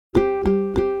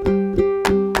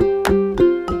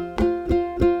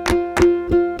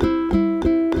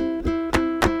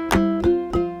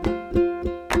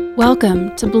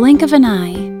Welcome to Blink of an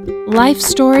Eye, life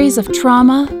stories of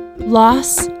trauma,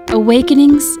 loss,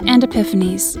 awakenings, and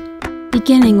epiphanies,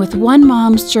 beginning with one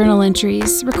mom's journal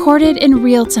entries recorded in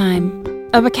real time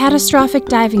of a catastrophic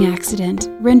diving accident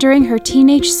rendering her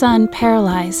teenage son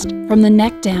paralyzed from the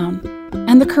neck down,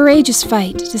 and the courageous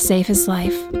fight to save his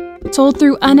life, told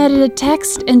through unedited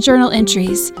text and journal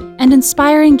entries and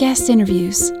inspiring guest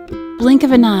interviews. Blink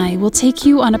of an Eye will take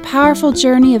you on a powerful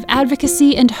journey of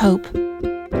advocacy and hope,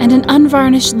 and an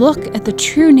unvarnished look at the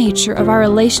true nature of our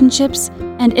relationships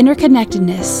and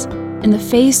interconnectedness in the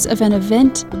face of an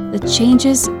event that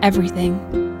changes everything.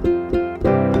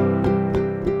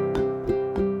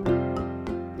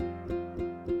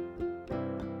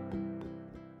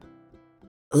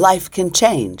 Life can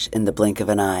change in the blink of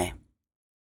an eye.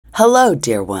 Hello,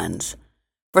 dear ones.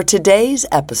 For today's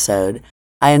episode,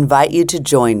 I invite you to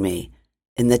join me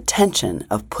in the tension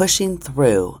of pushing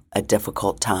through a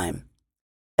difficult time.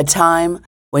 A time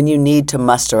when you need to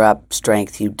muster up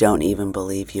strength you don't even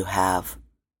believe you have.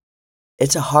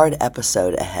 It's a hard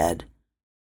episode ahead,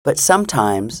 but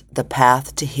sometimes the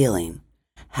path to healing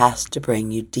has to bring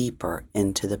you deeper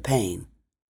into the pain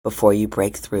before you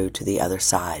break through to the other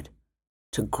side,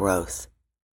 to growth,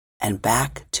 and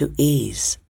back to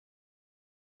ease.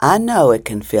 I know it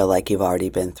can feel like you've already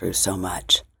been through so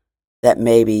much that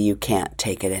maybe you can't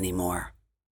take it anymore.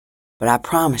 But I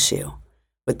promise you,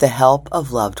 with the help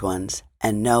of loved ones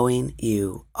and knowing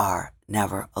you are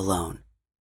never alone,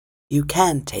 you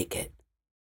can take it.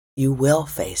 You will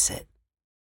face it.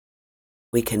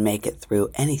 We can make it through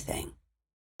anything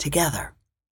together.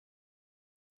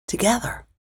 Together.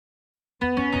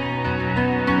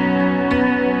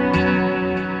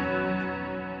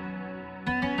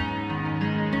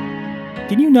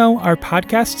 Did you know our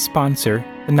podcast sponsor,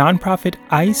 the nonprofit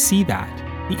I See That,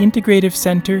 the Integrative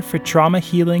Center for Trauma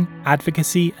Healing,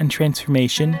 Advocacy, and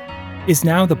Transformation, is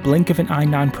now the Blink of an Eye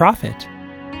nonprofit?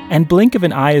 And Blink of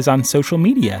an Eye is on social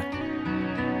media.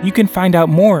 You can find out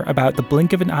more about the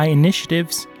Blink of an Eye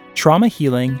initiatives, trauma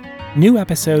healing, new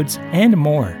episodes, and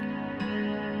more.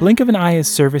 Blink of an Eye is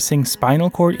servicing spinal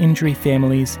cord injury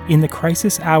families in the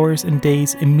crisis hours and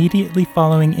days immediately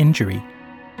following injury,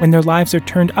 when their lives are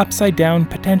turned upside down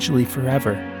potentially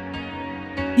forever.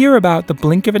 Hear about the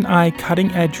Blink of an Eye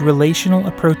cutting-edge relational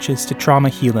approaches to trauma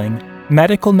healing,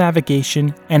 medical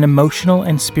navigation, and emotional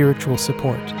and spiritual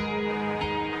support.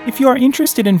 If you are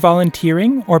interested in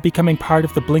volunteering or becoming part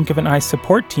of the Blink of an Eye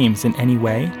support teams in any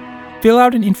way, fill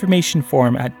out an information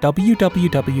form at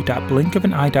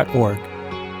www.blinkofaneye.org.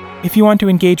 If you want to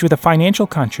engage with a financial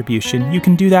contribution, you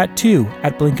can do that too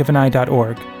at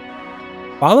blinkofaneye.org.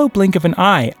 Follow Blink of an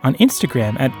Eye on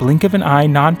Instagram at Blink of an Eye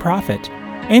Nonprofit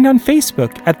and on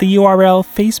Facebook at the URL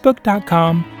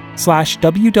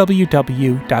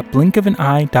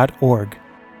facebook.com/www.blinkofaneye.org.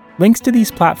 Links to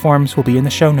these platforms will be in the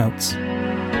show notes.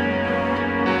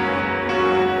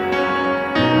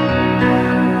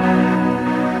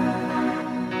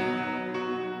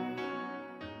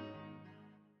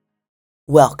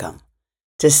 Welcome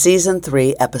to Season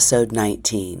 3, Episode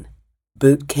 19,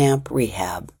 Boot Camp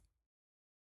Rehab.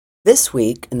 This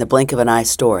week, in the Blink of an Eye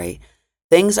story,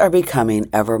 things are becoming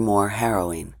ever more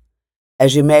harrowing.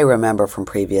 As you may remember from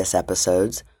previous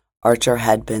episodes, Archer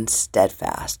had been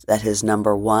steadfast that his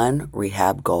number one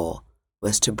rehab goal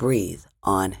was to breathe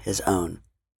on his own,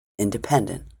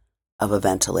 independent of a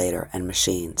ventilator and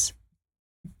machines.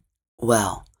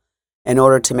 Well, in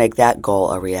order to make that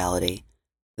goal a reality,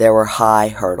 there were high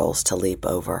hurdles to leap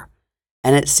over,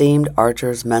 and it seemed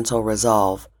Archer's mental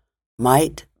resolve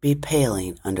might be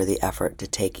paling under the effort to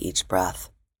take each breath.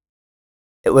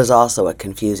 It was also a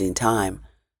confusing time,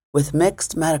 with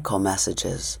mixed medical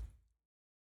messages.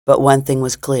 But one thing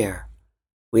was clear: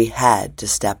 we had to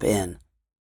step in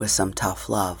with some tough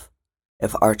love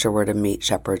if Archer were to meet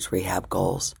Shepard's rehab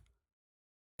goals.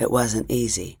 It wasn't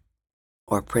easy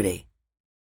or pretty,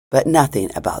 but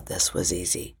nothing about this was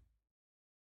easy.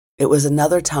 It was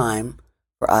another time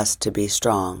for us to be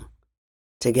strong,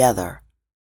 together,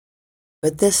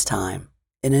 but this time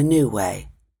in a new way,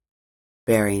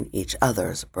 bearing each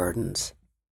other's burdens.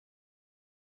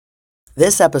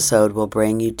 This episode will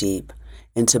bring you deep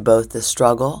into both the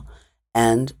struggle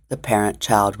and the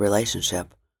parent-child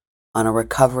relationship on a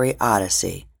recovery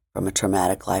odyssey from a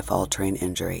traumatic life-altering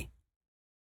injury.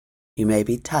 You may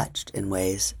be touched in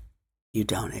ways you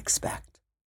don't expect.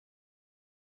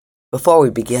 Before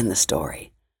we begin the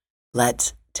story,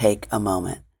 let's take a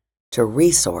moment to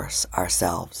resource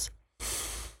ourselves,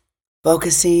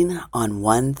 focusing on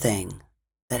one thing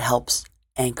that helps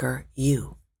anchor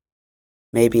you.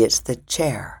 Maybe it's the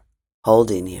chair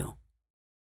holding you.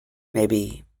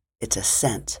 Maybe it's a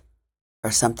scent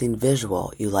or something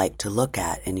visual you like to look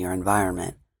at in your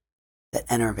environment that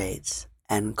enervates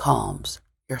and calms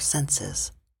your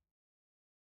senses.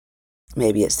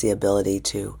 Maybe it's the ability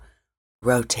to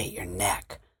rotate your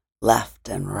neck left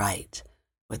and right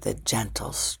with a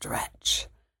gentle stretch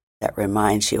that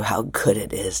reminds you how good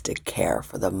it is to care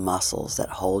for the muscles that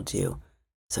hold you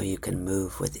so you can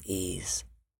move with ease.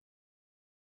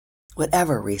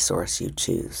 Whatever resource you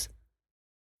choose,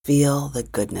 feel the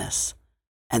goodness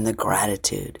and the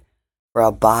gratitude for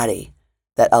a body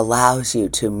that allows you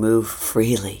to move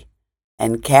freely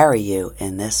and carry you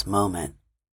in this moment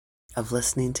of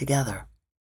listening together.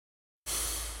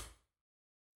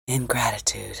 In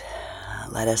gratitude,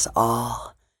 let us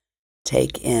all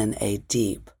take in a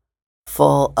deep,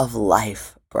 full of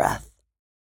life breath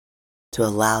to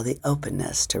allow the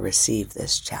openness to receive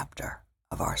this chapter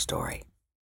of our story.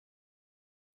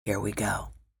 Here we go.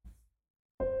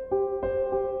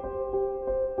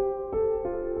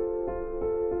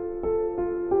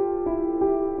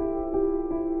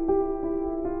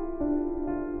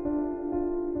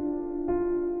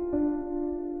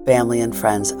 Family and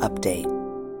Friends Update,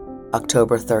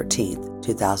 October 13th,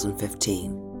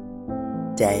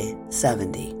 2015, Day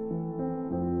 70,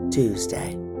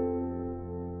 Tuesday.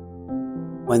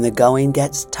 When the going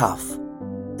gets tough,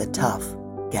 the tough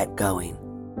get going.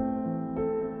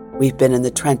 We've been in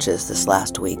the trenches this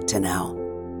last week to now.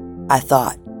 I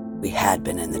thought we had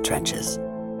been in the trenches,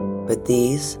 but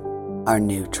these are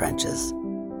new trenches.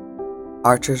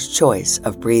 Archer's choice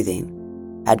of breathing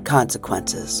had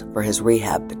consequences for his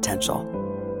rehab potential.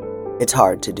 It's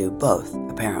hard to do both,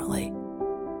 apparently.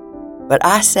 But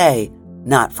I say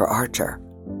not for Archer,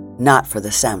 not for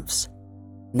the Semps,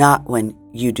 not when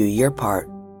you do your part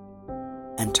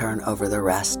and turn over the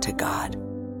rest to God.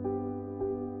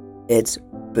 It's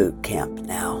boot camp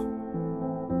now.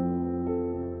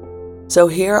 So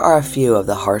here are a few of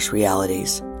the harsh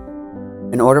realities.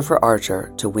 In order for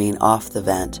Archer to wean off the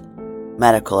vent,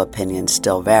 medical opinions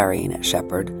still varying at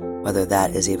Shepherd whether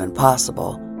that is even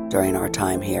possible during our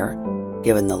time here,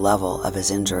 given the level of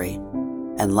his injury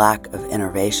and lack of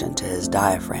innervation to his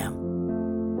diaphragm.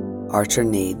 Archer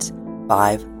needs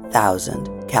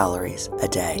 5,000 calories a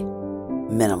day,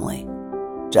 minimally,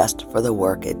 just for the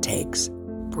work it takes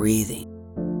breathing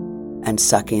and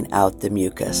sucking out the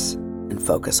mucus and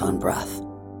focus on breath.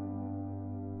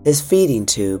 His feeding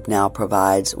tube now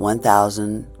provides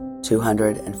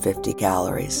 1,250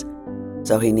 calories,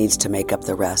 so he needs to make up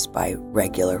the rest by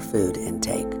regular food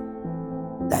intake.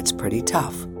 That's pretty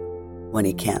tough when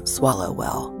he can't swallow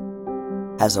well,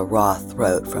 has a raw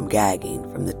throat from gagging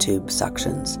from the tube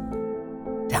suctions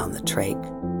down the trach,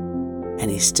 and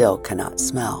he still cannot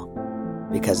smell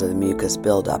because of the mucus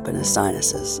buildup in his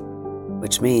sinuses,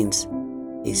 which means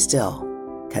he still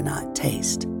cannot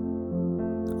taste.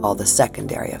 All the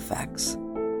secondary effects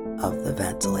of the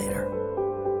ventilator.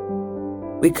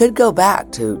 We could go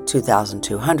back to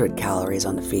 2,200 calories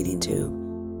on the feeding tube,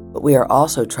 but we are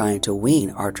also trying to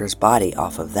wean Archer's body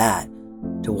off of that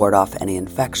to ward off any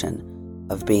infection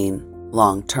of being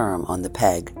long-term on the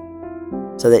peg,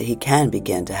 so that he can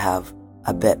begin to have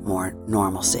a bit more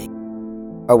normalcy,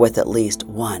 or with at least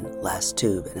one less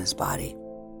tube in his body,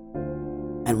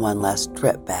 and one less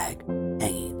drip bag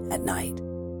hanging at night.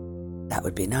 That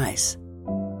would be nice.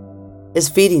 His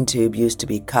feeding tube used to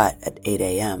be cut at 8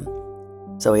 a.m.,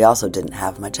 so he also didn't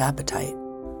have much appetite.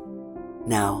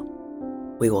 Now,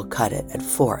 we will cut it at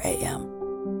 4 a.m.,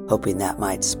 hoping that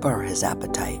might spur his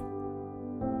appetite.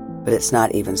 But it's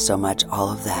not even so much all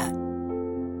of that,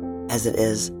 as it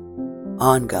is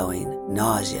ongoing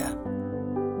nausea.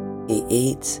 He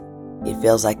eats, he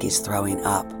feels like he's throwing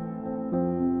up.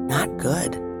 Not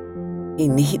good. He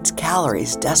needs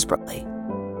calories desperately.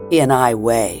 He and I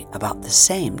weigh about the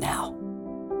same now.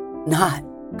 Not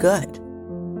good.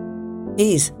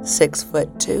 He's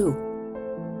 6'2".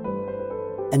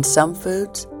 And some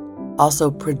foods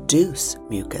also produce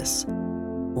mucus,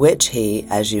 which he,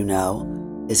 as you know,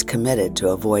 is committed to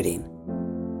avoiding,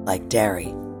 like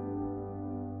dairy.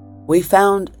 We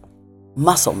found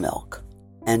muscle milk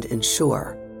and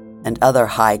Ensure and other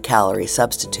high-calorie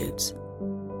substitutes,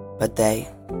 but they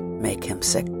make him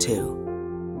sick too.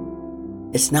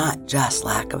 It's not just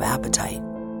lack of appetite.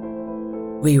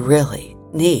 We really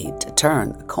need to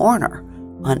turn the corner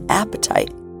on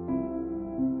appetite.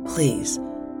 Please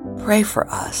pray for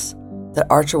us that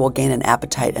Archer will gain an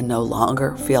appetite and no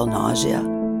longer feel nausea.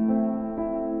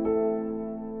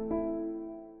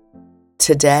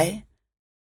 Today,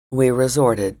 we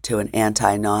resorted to an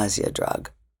anti-nausea drug.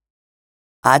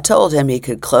 I told him he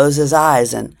could close his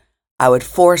eyes and I would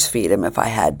force feed him if I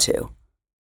had to.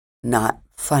 Not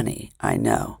funny, I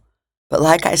know, But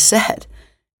like I said,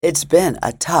 it's been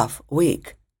a tough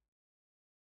week.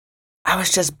 I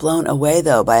was just blown away,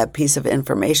 though, by a piece of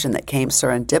information that came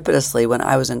serendipitously when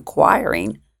I was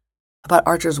inquiring about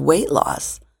Archer's weight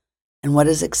loss and what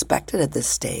is expected at this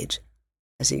stage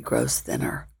as he grows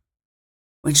thinner.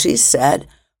 When she said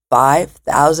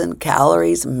 5,000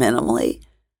 calories minimally,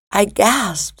 I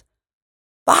gasped.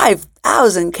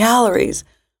 5,000 calories!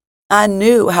 I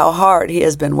knew how hard he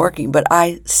has been working, but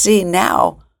I see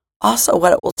now also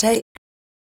what it will take.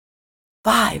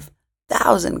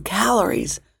 5,000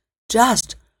 calories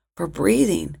just for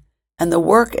breathing and the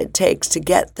work it takes to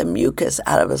get the mucus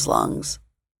out of his lungs.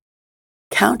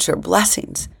 Count your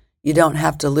blessings. You don't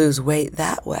have to lose weight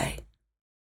that way.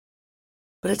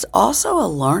 But it's also a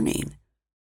learning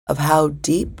of how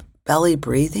deep belly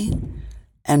breathing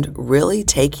and really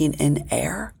taking in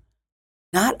air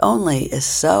not only is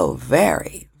so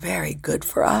very, very good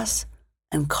for us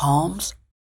and calms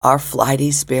our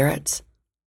flighty spirits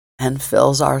and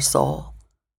fills our soul,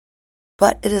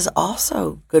 but it is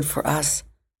also good for us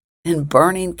in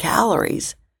burning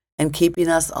calories and keeping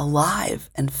us alive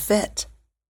and fit.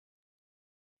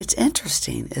 It's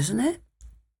interesting, isn't it?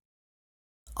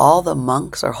 All the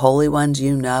monks or holy ones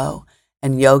you know,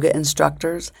 and yoga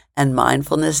instructors and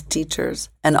mindfulness teachers,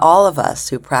 and all of us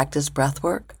who practice breath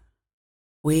work,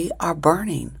 we are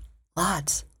burning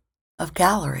lots of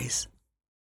calories.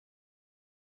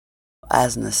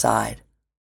 As an aside,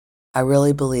 I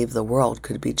really believe the world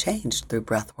could be changed through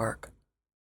breath work.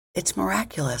 It's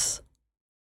miraculous.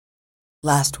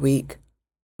 Last week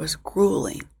was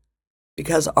grueling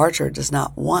because Archer does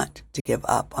not want to give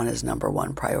up on his number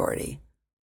one priority,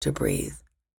 to breathe.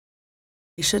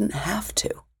 He shouldn't have to.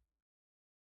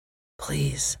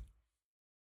 Please,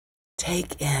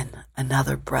 take in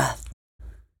another breath.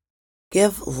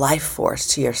 Give life force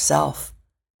to yourself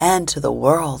and to the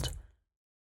world.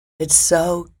 It's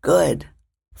so good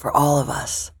for all of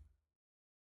us.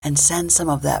 And send some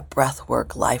of that breath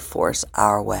work life force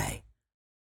our way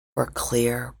for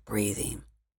clear breathing.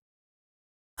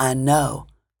 I know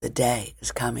the day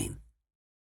is coming.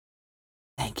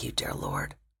 Thank you, dear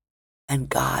Lord and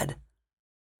God,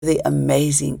 for the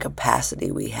amazing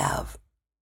capacity we have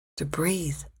to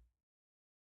breathe,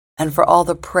 and for all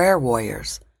the prayer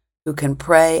warriors who can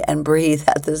pray and breathe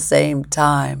at the same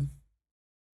time.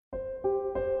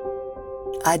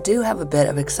 I do have a bit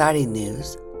of exciting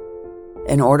news.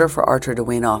 In order for Archer to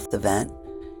wean off the vent,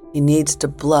 he needs to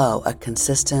blow a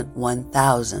consistent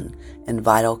 1,000 in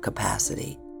vital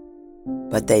capacity.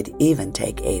 But they'd even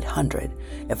take 800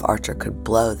 if Archer could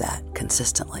blow that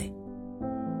consistently.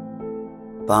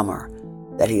 Bummer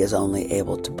that he is only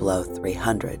able to blow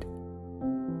 300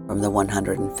 from the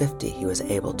 150 he was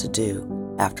able to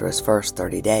do after his first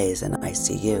 30 days in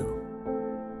ICU.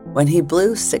 When he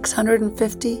blew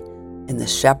 650 in the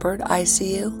Shepherd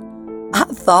ICU, I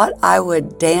thought I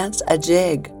would dance a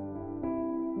jig.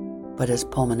 But his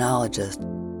pulmonologist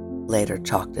later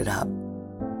chalked it up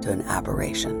to an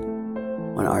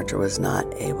aberration when Archer was not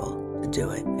able to do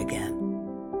it again.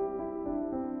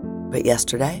 But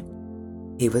yesterday,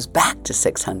 he was back to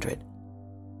 600.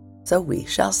 So we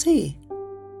shall see.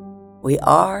 We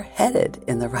are headed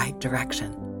in the right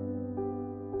direction.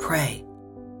 Pray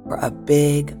for a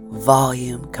big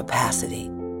volume capacity.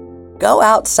 Go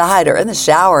outside or in the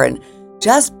shower and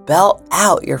just belt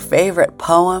out your favorite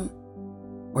poem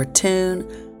or tune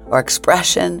or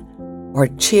expression or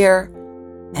cheer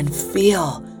and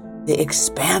feel the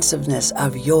expansiveness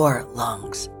of your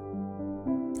lungs.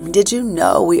 Did you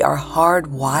know we are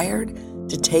hardwired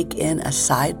to take in a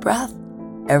side breath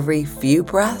every few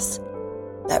breaths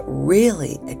that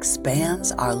really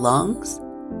expands our lungs?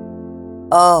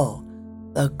 Oh,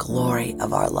 the glory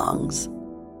of our lungs.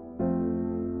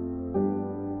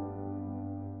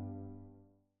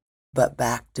 But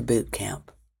back to boot camp.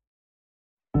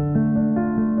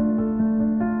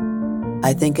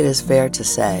 I think it is fair to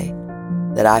say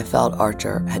that I felt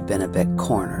Archer had been a bit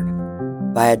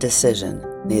cornered by a decision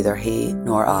neither he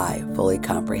nor I fully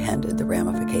comprehended the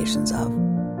ramifications of.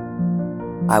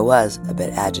 I was a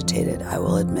bit agitated, I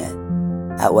will admit,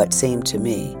 at what seemed to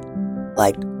me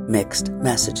like mixed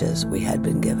messages we had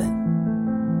been given.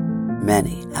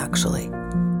 Many, actually,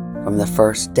 from the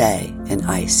first day in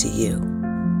ICU.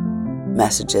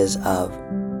 Messages of,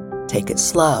 take it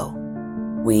slow.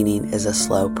 Weaning is a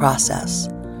slow process.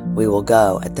 We will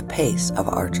go at the pace of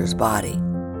Archer's body.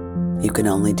 You can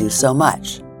only do so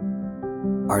much.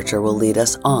 Archer will lead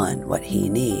us on what he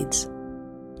needs.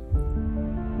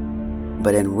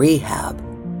 But in rehab,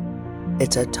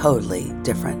 it's a totally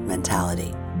different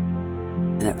mentality.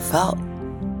 And it felt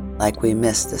like we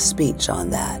missed the speech on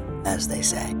that, as they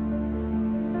say.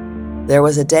 There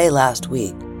was a day last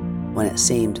week when it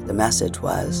seemed the message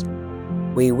was,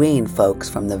 "We wean folks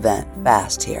from the vent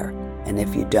fast here, and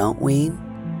if you don't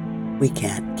wean, we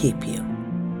can't keep you."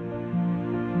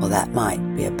 Well, that might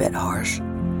be a bit harsh,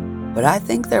 but I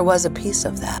think there was a piece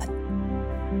of that,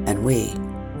 and we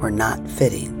were not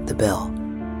fitting the bill.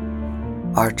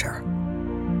 Archer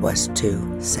was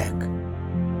too sick.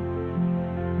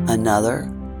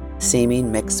 Another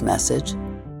seeming mixed message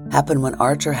happened when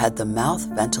Archer had the mouth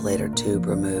ventilator tube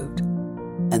removed,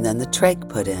 and then the trach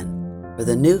put in for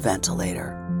the new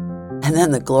ventilator, and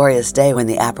then the glorious day when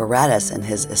the apparatus in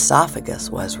his esophagus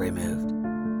was removed.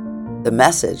 The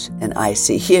message in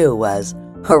ICU was,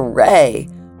 "Hooray!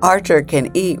 Archer can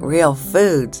eat real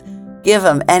foods. Give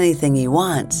him anything he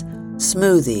wants.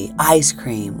 Smoothie, ice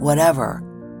cream, whatever."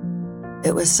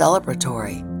 It was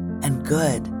celebratory and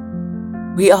good.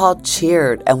 We all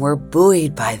cheered and were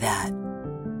buoyed by that.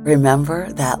 Remember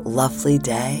that lovely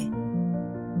day?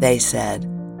 They said,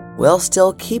 "We'll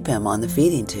still keep him on the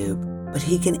feeding tube, but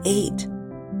he can eat."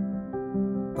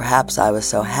 Perhaps I was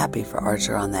so happy for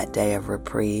Archer on that day of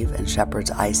reprieve in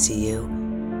Shepherd's ICU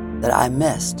that I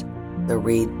missed the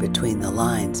read between the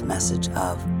lines message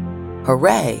of,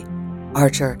 "Hooray!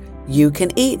 Archer, you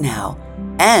can eat now,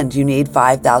 and you need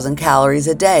 5,000 calories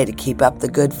a day to keep up the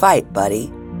good fight,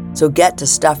 buddy. So get to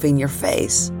stuffing your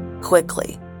face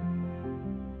quickly."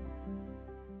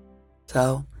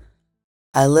 So,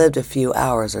 I lived a few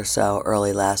hours or so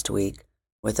early last week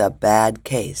with a bad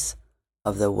case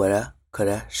of the woulda,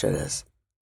 coulda, shouldas.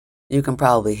 You can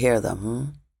probably hear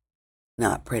them,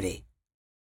 Not pretty.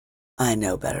 I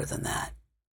know better than that.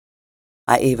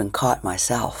 I even caught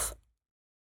myself.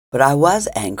 But I was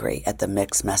angry at the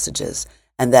mixed messages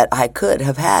and that I could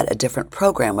have had a different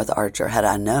program with Archer had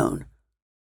I known.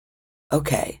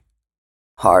 Okay,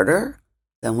 harder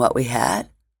than what we had?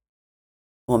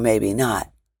 Well, maybe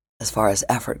not, as far as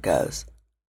effort goes,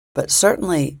 but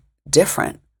certainly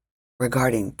different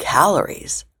regarding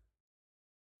calories.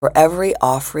 For every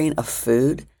offering of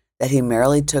food that he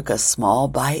merely took a small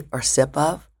bite or sip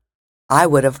of, I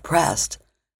would have pressed,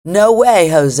 "No way,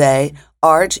 Jose.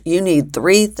 Arch, you need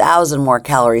 3,000 more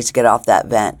calories to get off that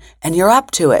vent, and you're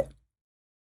up to it."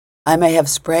 I may have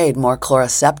sprayed more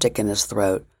chloroseptic in his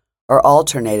throat or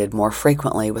alternated more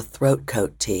frequently with throat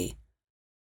coat tea.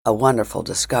 A wonderful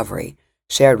discovery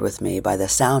shared with me by the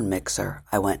sound mixer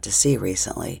I went to see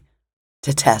recently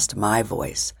to test my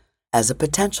voice as a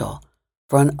potential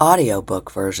for an audiobook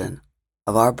version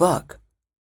of our book,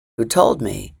 who told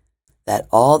me that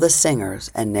all the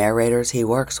singers and narrators he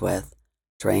works with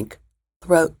drink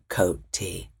throat coat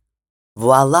tea.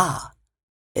 Voila!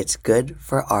 It's good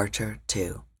for Archer,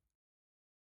 too.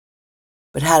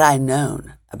 But had I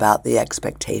known about the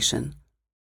expectation,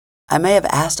 I may have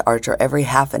asked Archer every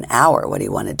half an hour what he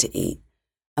wanted to eat.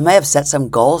 I may have set some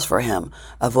goals for him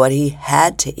of what he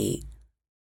had to eat.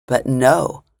 But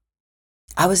no,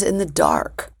 I was in the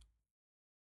dark.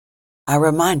 I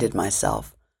reminded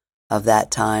myself of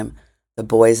that time the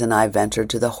boys and I ventured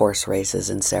to the horse races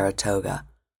in Saratoga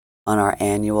on our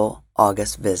annual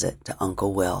August visit to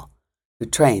Uncle Will, who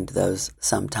trained those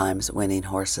sometimes winning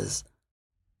horses.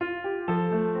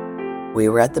 We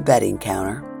were at the betting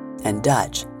counter, and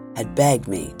Dutch had begged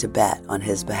me to bet on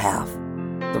his behalf,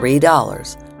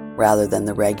 $3 rather than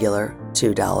the regular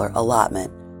 $2 allotment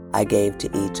I gave to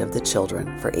each of the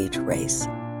children for each race.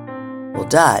 Well,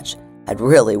 Dutch had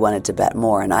really wanted to bet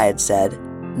more, and I had said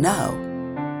no.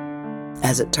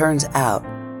 As it turns out,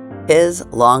 his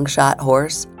long shot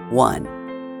horse won,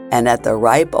 and at the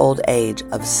ripe old age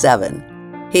of 7,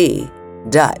 he,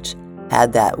 Dutch,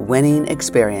 had that winning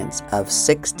experience of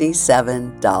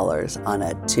 $67 on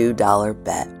a $2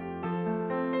 bet.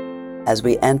 As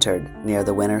we entered near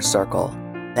the winner's circle,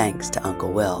 thanks to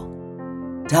Uncle Will,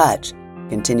 Dutch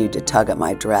continued to tug at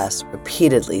my dress,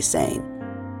 repeatedly saying,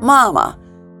 "Mama,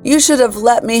 you should have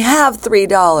let me have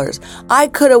 $3. I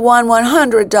could have won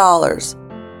 $100.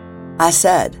 I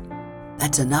said,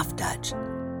 "That's enough, Dutch.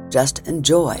 Just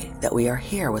enjoy that we are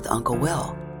here with Uncle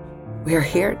Will. We are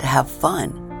here to have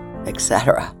fun,"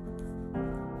 etc.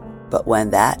 But when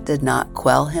that did not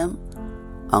quell him,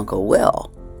 Uncle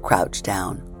Will crouched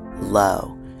down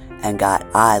low and got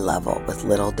eye level with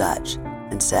little Dutch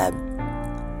and said,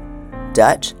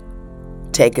 "Dutch,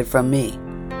 take it from me.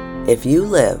 If you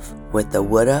live with the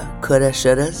woulda, coulda,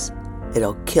 shouldas,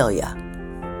 it'll kill ya."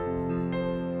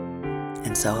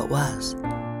 And so it was.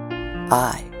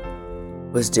 I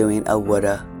was doing a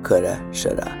woulda, coulda,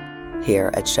 shoulda here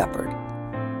at Shepherd,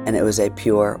 and it was a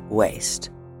pure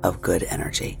waste of good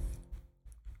energy.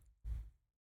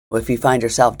 Well, if you find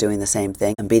yourself doing the same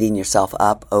thing and beating yourself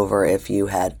up over if you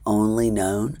had only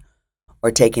known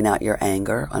or taking out your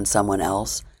anger on someone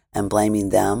else and blaming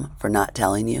them for not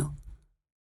telling you?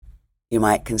 You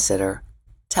might consider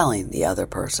telling the other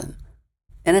person,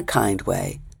 in a kind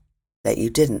way, that you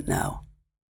didn't know,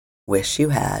 wish you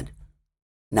had,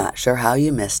 not sure how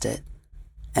you missed it,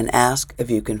 and ask if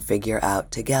you can figure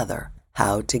out together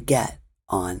how to get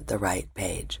on the right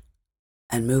page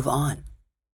and move on.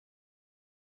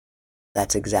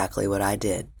 That's exactly what I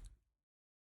did.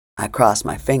 I crossed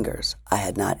my fingers I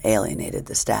had not alienated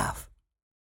the staff.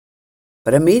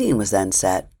 But a meeting was then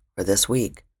set for this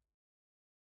week.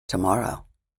 Tomorrow,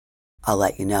 I'll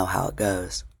let you know how it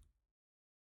goes.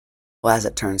 Well, as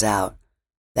it turns out,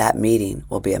 that meeting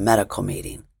will be a medical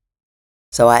meeting.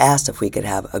 So I asked if we could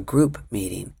have a group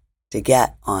meeting to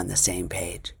get on the same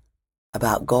page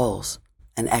about goals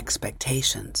and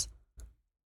expectations.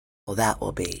 Well, that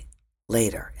will be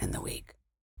later in the week.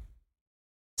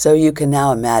 So you can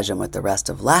now imagine what the rest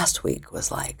of last week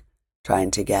was like,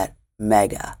 trying to get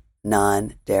mega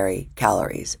non-dairy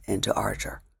calories into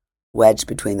Archer, wedged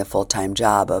between the full-time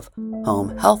job of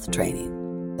home health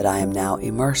training that I am now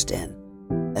immersed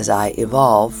in as I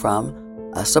evolve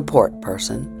from a support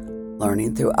person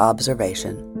learning through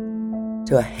observation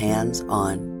to a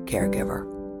hands-on caregiver.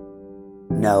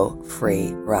 No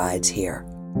free rides here.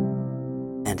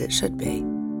 And it should be.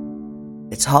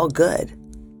 It's all good,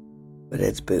 but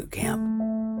it's boot camp.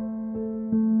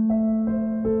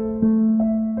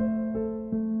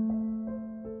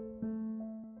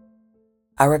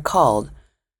 I recalled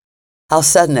how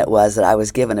sudden it was that I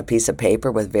was given a piece of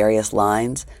paper with various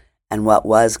lines and what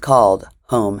was called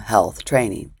home health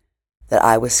training that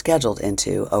I was scheduled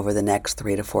into over the next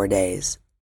 3 to 4 days.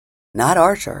 Not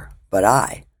Archer, but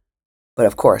I. But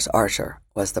of course, Archer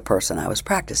was the person I was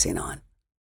practicing on.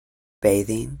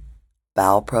 Bathing,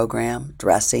 bowel program,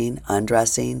 dressing,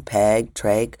 undressing, peg,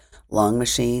 trach, lung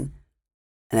machine,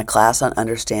 and a class on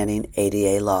understanding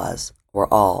ADA laws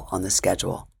were all on the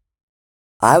schedule.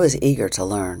 I was eager to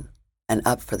learn and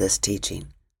up for this teaching,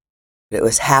 but it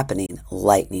was happening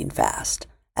lightning fast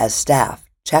as staff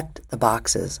checked the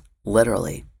boxes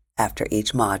literally after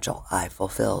each module I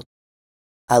fulfilled.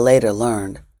 I later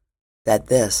learned that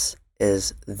this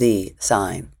is the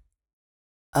sign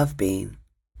of being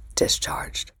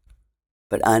discharged.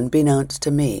 But unbeknownst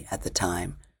to me at the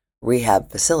time, rehab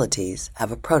facilities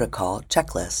have a protocol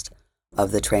checklist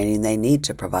of the training they need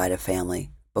to provide a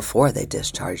family before they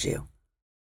discharge you.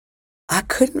 I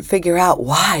couldn't figure out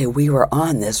why we were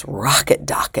on this rocket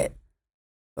docket,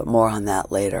 but more on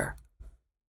that later.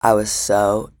 I was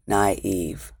so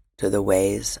naive to the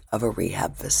ways of a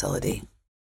rehab facility.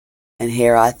 And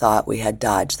here I thought we had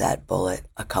dodged that bullet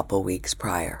a couple weeks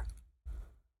prior.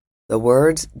 The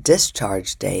words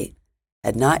discharge date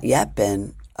had not yet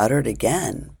been uttered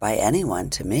again by anyone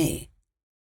to me.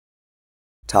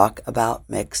 Talk about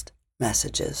mixed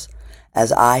messages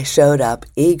as I showed up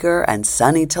eager and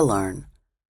sunny to learn,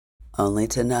 only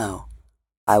to know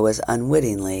I was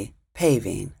unwittingly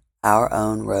paving our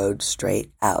own road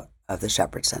straight out of the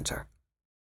Shepherd Center.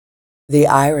 The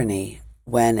irony,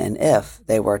 when and if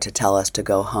they were to tell us to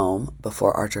go home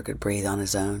before Archer could breathe on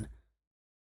his own,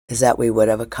 is that we would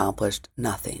have accomplished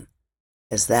nothing,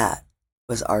 as that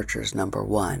was Archer's number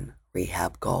one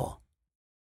rehab goal.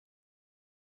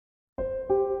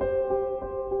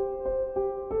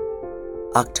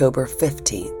 October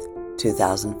 15th,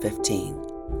 2015.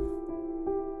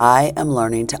 I am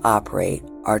learning to operate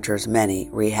Archer's many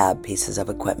rehab pieces of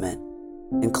equipment,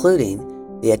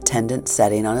 including the attendant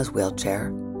setting on his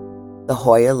wheelchair, the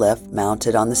Hoyer lift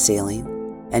mounted on the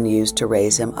ceiling and used to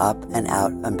raise him up and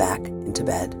out and back into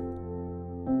bed,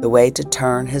 the way to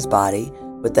turn his body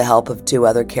with the help of 2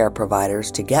 other care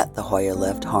providers to get the Hoyer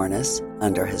lift harness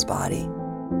under his body,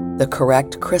 the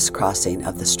correct crisscrossing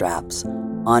of the straps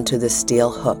onto the steel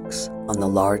hooks on the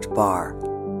large bar,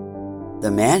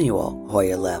 the manual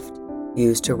Hoyer lift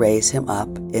used to raise him up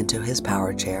into his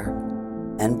power chair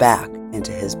and back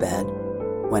into his bed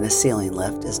when a ceiling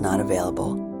lift is not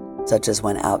available, such as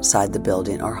when outside the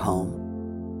building or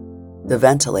home, the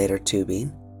ventilator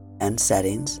tubing and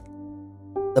settings,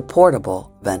 the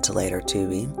portable ventilator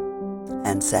tubing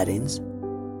and settings,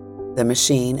 the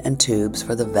machine and tubes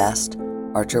for the vest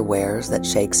Archer wears that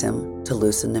shakes him to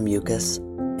loosen the mucus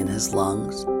in his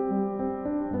lungs,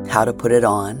 how to put it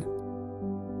on,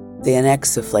 the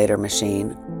inexsufflator machine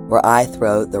where I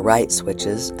throw the right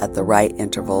switches at the right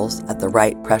intervals at the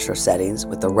right pressure settings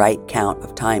with the right count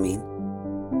of timing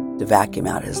to vacuum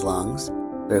out his lungs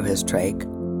through his trach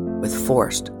with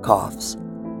forced coughs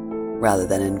rather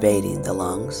than invading the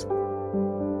lungs,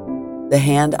 the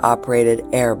hand-operated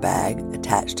airbag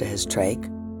attached to his trach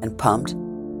and pumped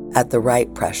at the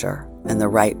right pressure and the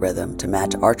right rhythm to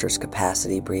match Archer's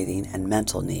capacity, breathing, and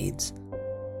mental needs,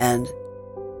 and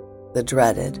the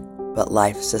dreaded but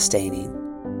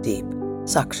life-sustaining deep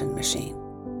suction machine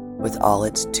with all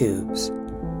its tubes,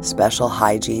 special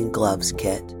hygiene gloves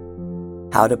kit,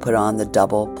 how to put on the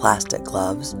double plastic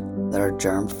gloves that are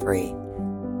germ-free,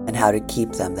 and how to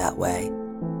keep them that way,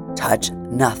 touch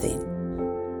nothing,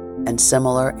 and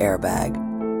similar airbag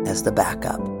as the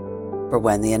backup for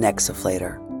when the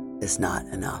inexiflator is not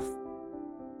enough,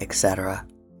 etc.,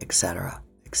 etc.,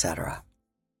 etc.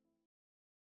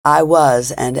 I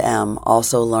was and am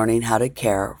also learning how to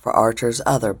care for Archer's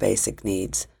other basic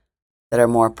needs that are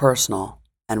more personal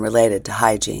and related to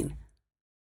hygiene.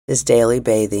 His daily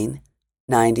bathing,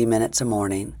 90 minutes a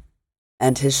morning,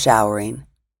 and his showering,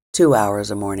 2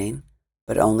 hours a morning,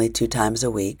 but only 2 times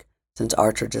a week since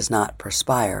Archer does not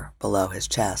perspire below his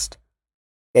chest.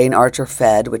 Getting Archer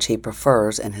fed, which he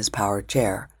prefers in his powered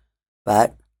chair,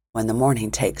 but when the morning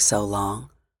takes so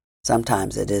long,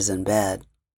 sometimes it is in bed.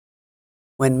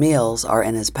 When meals are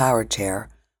in his powered chair,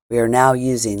 we are now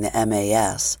using the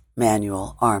MAS,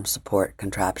 manual arm support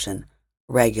contraption,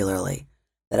 regularly,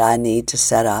 that I need to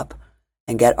set up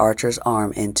and get Archer's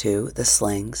arm into the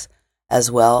slings as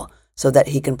well so that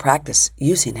he can practice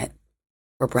using it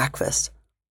for breakfast,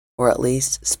 or at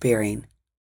least spearing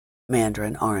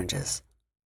mandarin oranges.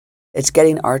 It's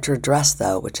getting Archer dressed,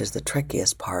 though, which is the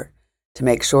trickiest part, to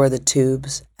make sure the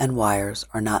tubes and wires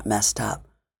are not messed up,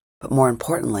 but more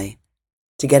importantly,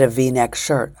 to get a V-neck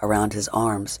shirt around his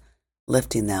arms,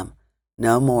 lifting them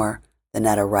no more than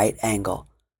at a right angle,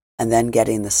 and then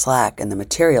getting the slack and the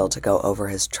material to go over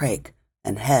his trach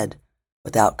and head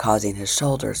without causing his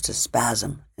shoulders to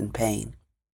spasm in pain.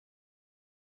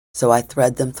 So I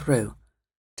thread them through,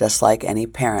 just like any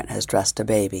parent has dressed a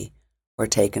baby or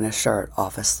taken a shirt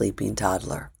off a sleeping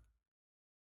toddler.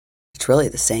 It's really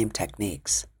the same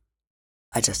techniques.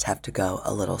 I just have to go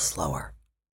a little slower.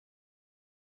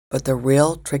 But the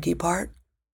real tricky part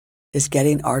is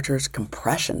getting Archer's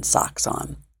compression socks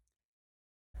on.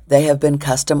 They have been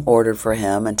custom ordered for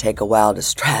him and take a while to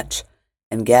stretch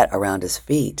and get around his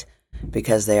feet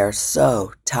because they are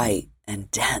so tight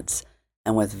and dense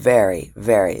and with very,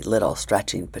 very little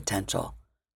stretching potential.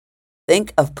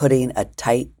 Think of putting a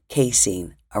tight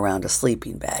casing around a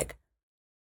sleeping bag.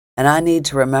 And I need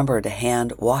to remember to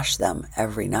hand wash them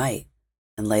every night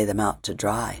and lay them out to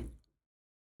dry.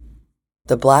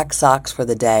 The black socks for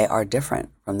the day are different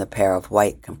from the pair of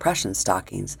white compression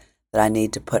stockings that I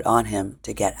need to put on him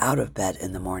to get out of bed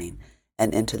in the morning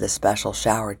and into the special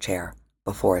shower chair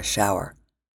before a shower,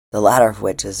 the latter of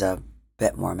which is a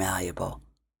bit more malleable.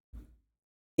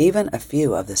 Even a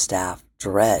few of the staff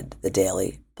dread the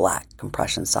daily black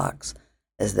compression socks,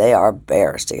 as they are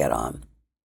bears to get on.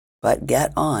 But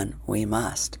get on we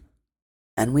must,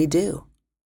 and we do.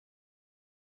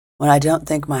 When I don't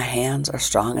think my hands are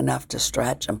strong enough to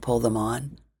stretch and pull them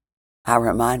on, I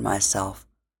remind myself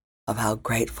of how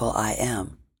grateful I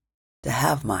am to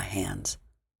have my hands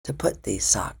to put these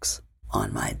socks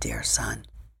on my dear son.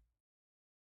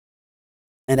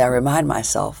 And I remind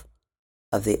myself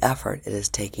of the effort it is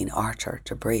taking Archer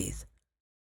to breathe,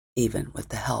 even with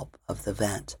the help of the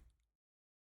vent.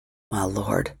 My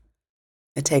Lord,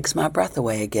 it takes my breath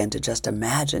away again to just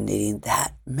imagine needing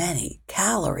that many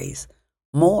calories,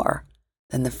 more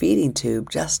than the feeding tube,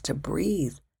 just to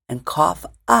breathe and cough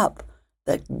up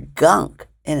the gunk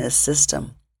in his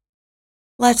system.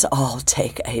 Let's all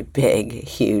take a big,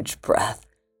 huge breath.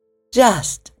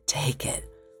 Just take it.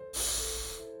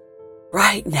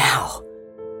 Right now.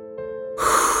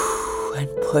 And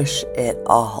push it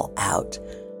all out.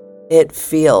 It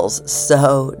feels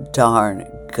so darn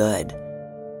good.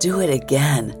 Do it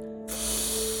again.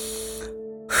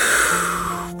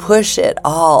 Push it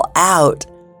all out.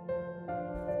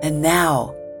 And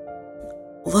now,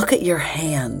 look at your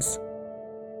hands.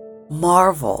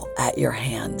 Marvel at your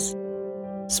hands.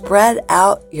 Spread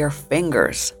out your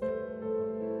fingers.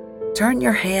 Turn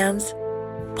your hands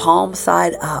palm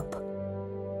side up.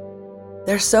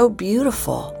 They're so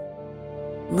beautiful.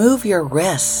 Move your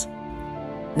wrists.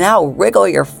 Now wriggle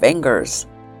your fingers.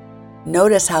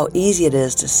 Notice how easy it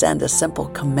is to send a simple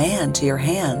command to your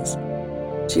hands,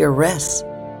 to your wrists,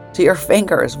 to your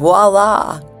fingers.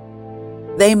 Voila!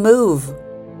 They move.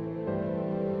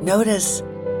 Notice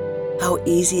how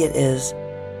easy it is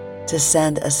to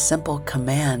send a simple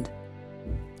command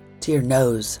to your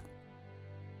nose,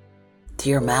 to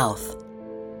your mouth,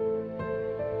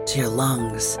 to your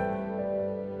lungs,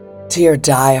 to your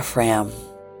diaphragm,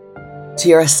 to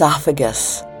your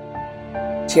esophagus,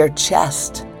 to your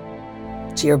chest,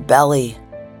 to your belly.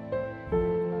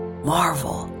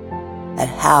 Marvel at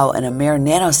how in a mere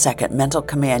nanosecond mental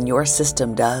command your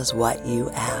system does what you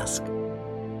ask.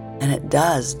 And it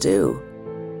does do,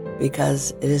 because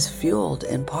it is fueled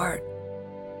in part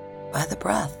by the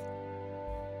breath.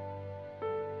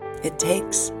 It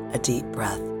takes a deep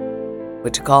breath,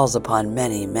 which calls upon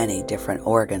many, many different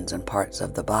organs and parts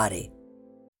of the body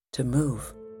to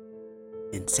move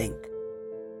in sync.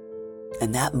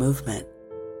 And that movement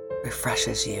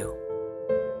refreshes you.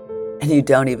 And you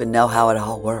don't even know how it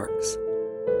all works.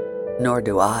 Nor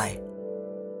do I.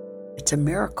 It's a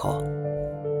miracle,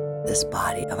 this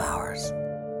body of ours.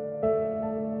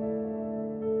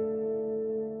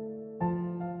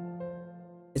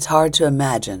 It's hard to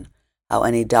imagine how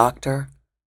any doctor,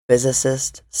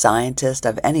 physicist, scientist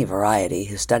of any variety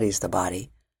who studies the body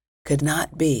could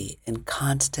not be in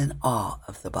constant awe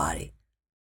of the body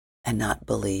and not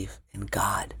believe in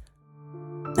God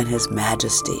and His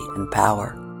majesty and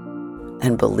power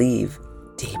and believe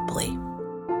deeply.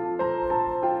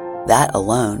 That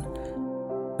alone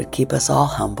would keep us all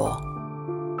humble.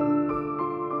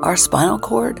 Our spinal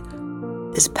cord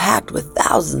is packed with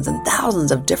thousands and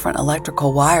thousands of different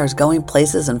electrical wires going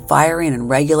places and firing and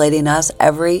regulating us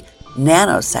every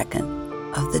nanosecond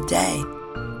of the day.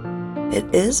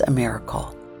 It is a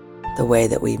miracle, the way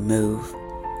that we move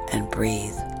and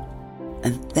breathe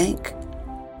and think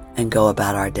and go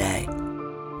about our day.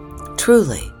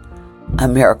 Truly, a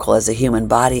miracle as a human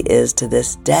body is to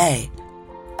this day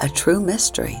a true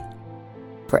mystery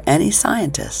for any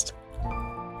scientist,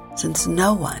 since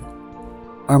no one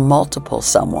or multiple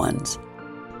someones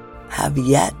have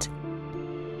yet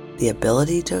the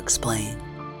ability to explain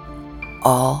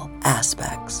all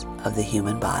aspects of the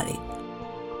human body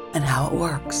and how it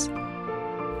works.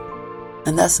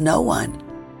 And thus no one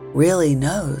really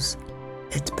knows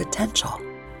its potential.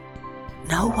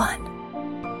 No one.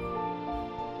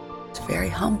 It's very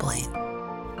humbling.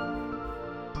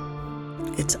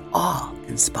 It's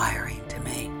awe-inspiring to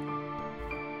me.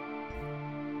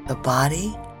 The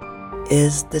body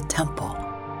is the temple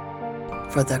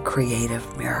for the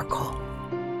creative miracle.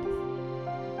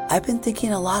 I've been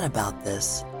thinking a lot about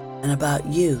this and about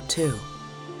you too.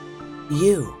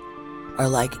 You are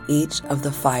like each of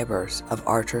the fibers of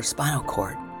Archer's spinal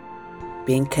cord,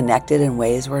 being connected in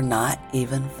ways we're not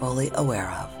even fully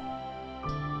aware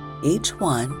of. Each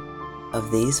one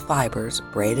of these fibers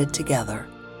braided together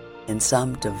in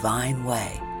some divine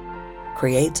way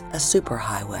creates a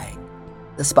superhighway,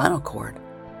 the spinal cord,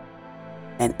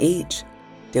 and each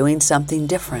doing something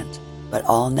different, but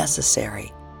all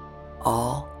necessary,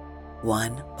 all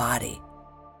one body.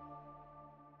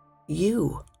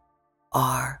 You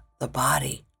are the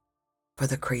body for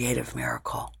the creative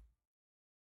miracle.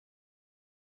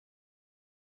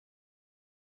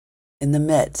 In the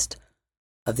midst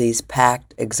of these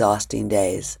packed, exhausting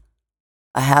days,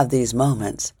 I have these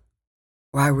moments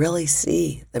where I really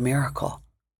see the miracle.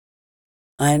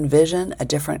 I envision a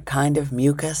different kind of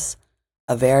mucus,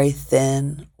 a very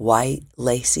thin, white,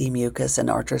 lacy mucus in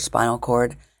Archer's spinal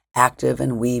cord, active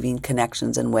and weaving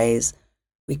connections in ways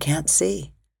we can't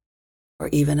see or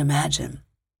even imagine.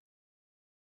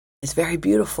 It's very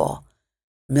beautiful,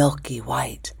 milky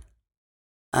white.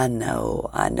 I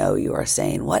know you are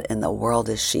saying, what in the world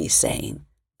is she saying?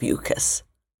 Mucus.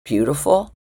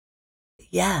 Beautiful?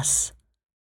 Yes,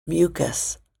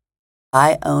 mucus.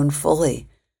 I own fully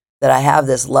that I have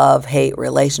this love-hate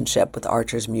relationship with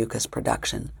Archer's mucus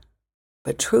production.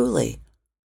 But truly,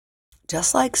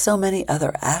 just like so many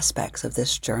other aspects of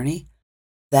this journey,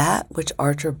 that which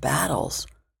Archer battles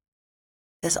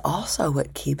is also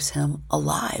what keeps him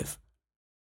alive.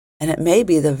 And it may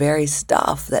be the very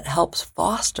stuff that helps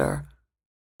foster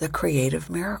the creative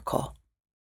miracle.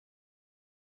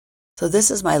 So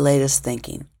this is my latest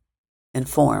thinking,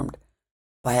 informed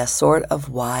by a sort of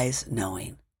wise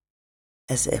knowing,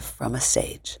 as if from a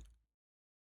sage.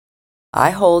 I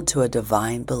hold to a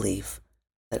divine belief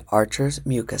that Archer's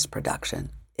mucus production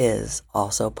is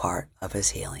also part of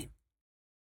his healing.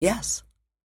 Yes,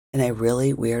 in a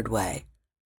really weird way,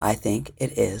 I think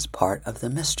it is part of the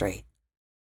mystery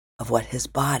of what his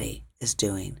body is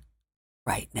doing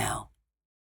right now.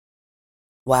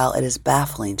 While it is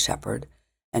baffling Shepherd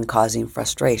and causing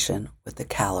frustration with the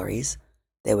calories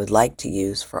they would like to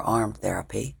use for arm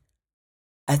therapy,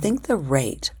 I think the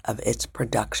rate of its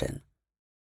production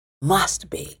must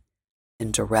be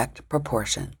in direct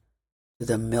proportion to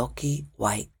the milky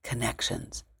white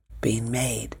connections being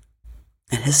made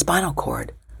in his spinal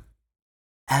cord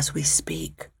as we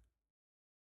speak,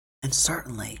 and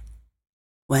certainly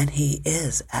when he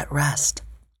is at rest.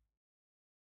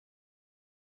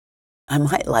 I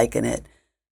might liken it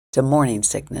to morning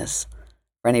sickness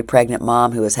For any pregnant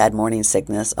mom who has had morning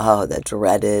sickness, oh, the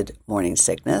dreaded morning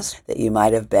sickness that you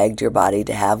might have begged your body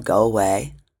to have go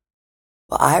away.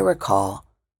 Well, I recall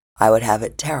I would have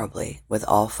it terribly with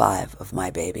all 5 of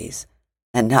my babies,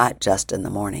 and not just in the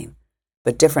morning,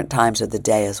 but different times of the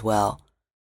day as well,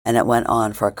 and it went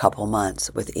on for a couple months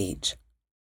with each.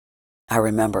 I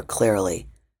remember clearly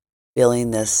feeling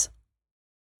this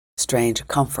strange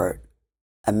comfort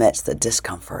amidst the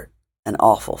discomfort, an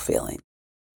awful feeling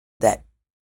that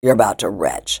you're about to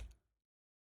retch,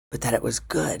 but that it was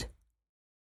good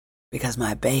because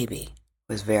my baby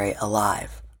was very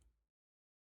alive.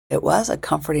 It was a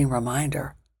comforting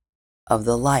reminder of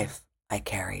the life I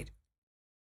carried.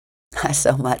 I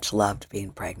so much loved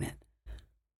being pregnant.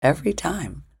 Every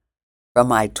time, from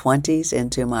my 20s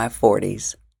into my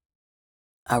 40s.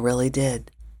 I really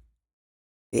did.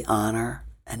 The honor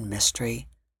and mystery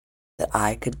that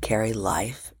I could carry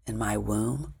life in my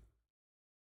womb.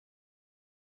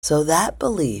 So that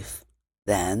belief,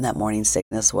 then, that morning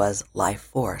sickness was life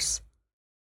force,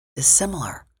 is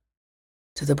similar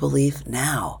to the belief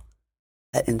now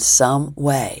that in some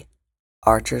way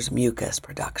Archer's mucus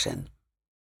production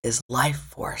is life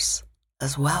force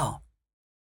as well.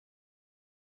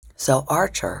 So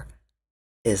Archer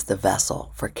is the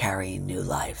vessel for carrying new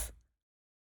life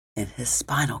in his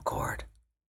spinal cord.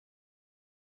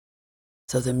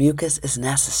 So the mucus is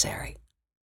necessary.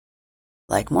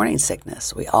 Like morning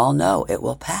sickness, we all know it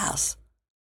will pass,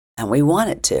 and we want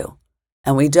it to,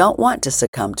 and we don't want to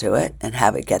succumb to it and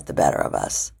have it get the better of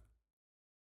us.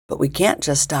 But we can't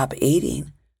just stop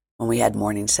eating when we had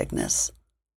morning sickness.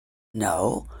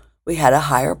 No, we had a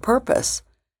higher purpose,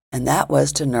 and that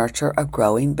was to nurture a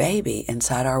growing baby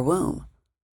inside our womb.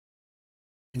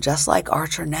 And just like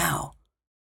Archer now,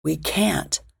 we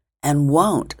can't and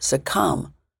won't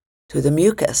succumb to the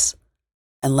mucus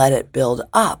and let it build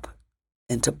up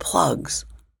into plugs.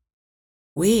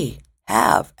 We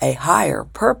have a higher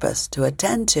purpose to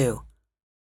attend to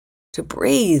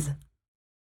breathe,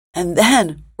 and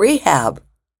then rehab.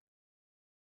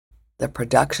 The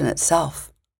production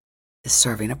itself is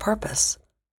serving a purpose,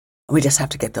 and we just have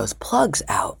to get those plugs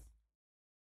out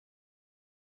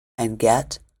and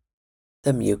get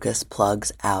the mucus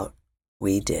plugs out.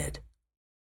 We did.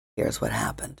 Here's what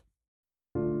happened.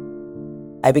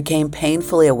 I became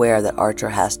painfully aware that Archer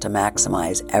has to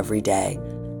maximize every day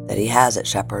that he has at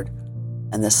Shepherd,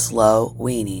 and the slow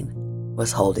weaning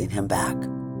was holding him back.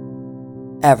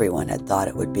 Everyone had thought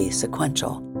it would be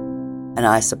sequential, and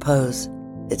I suppose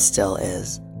it still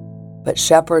is. But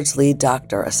Shepherd's lead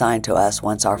doctor assigned to us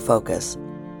wants our focus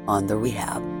on the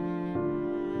rehab.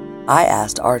 I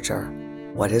asked Archer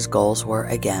what his goals were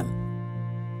again,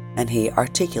 and he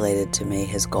articulated to me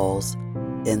his goals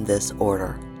in this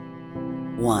order.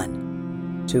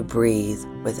 1, to breathe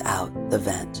without the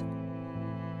vent.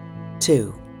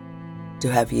 2,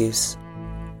 to have use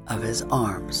of his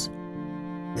arms,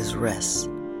 his wrists.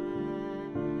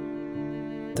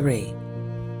 3,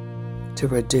 to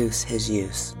reduce his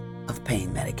use of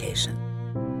pain medication.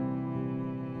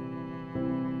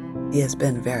 He has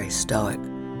been very stoic.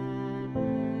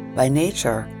 By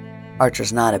nature,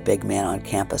 Archer's not a big man on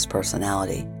campus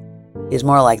personality. He's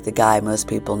more like the guy most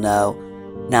people know,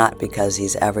 not because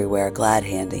he's everywhere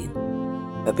glad-handing,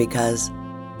 but because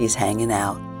he's hanging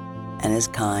out and is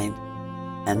kind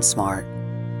and smart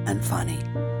and funny.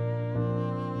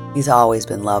 He's always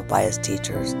been loved by his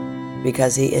teachers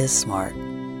because he is smart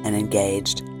and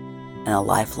engaged and a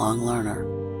lifelong learner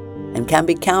and can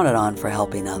be counted on for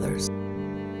helping others.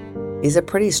 He's a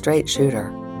pretty straight shooter.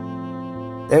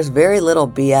 There's very little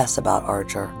BS about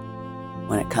Archer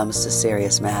when it comes to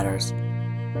serious matters,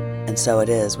 and so it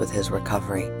is with his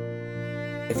recovery.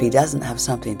 If he doesn't have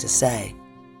something to say,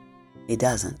 he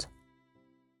doesn't.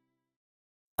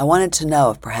 I wanted to know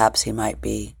if perhaps he might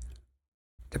be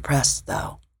depressed,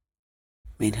 though.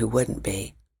 I mean, who wouldn't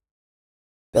be?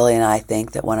 Billy and I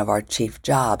think that one of our chief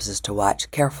jobs is to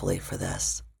watch carefully for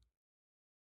this.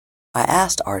 I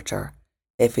asked Archer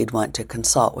if he'd want to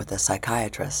consult with a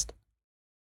psychiatrist.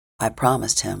 I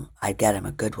promised him I'd get him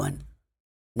a good one,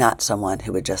 not someone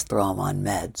who would just throw him on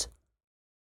meds,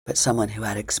 but someone who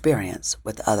had experience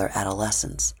with other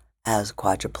adolescents as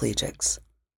quadriplegics.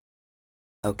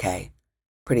 Okay,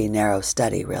 pretty narrow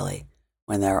study, really,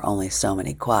 when there are only so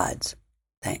many quads,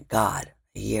 thank God,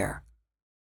 a year.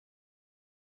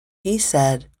 He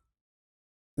said,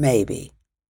 maybe,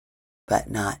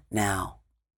 but not now.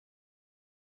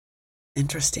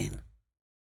 Interesting.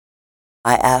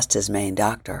 I asked his main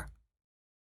doctor,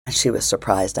 and she was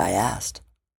surprised I asked.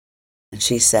 And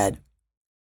she said,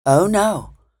 oh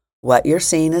no, what you're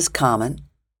seeing is common.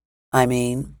 I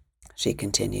mean, she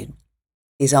continued,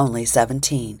 He's only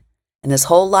 17, and his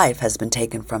whole life has been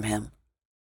taken from him.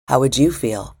 How would you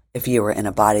feel if you were in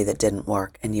a body that didn't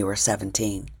work and you were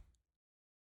 17?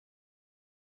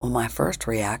 Well, my first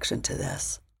reaction to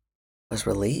this was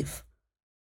relief,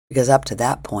 because up to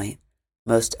that point,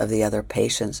 most of the other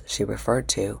patients she referred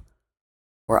to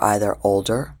were either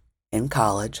older, in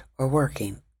college, or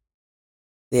working.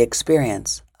 The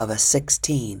experience of a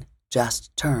 16,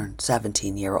 just turned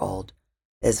 17-year-old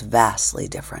is vastly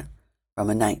different from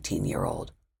a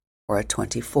 19-year-old or a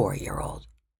 24-year-old.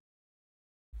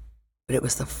 But it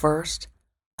was the first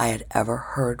I had ever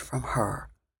heard from her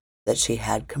that she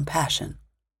had compassion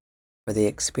for the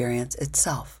experience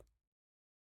itself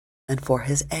and for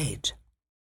his age.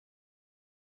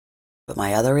 But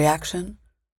my other reaction,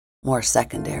 more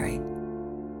secondary,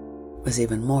 was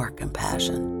even more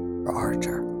compassion for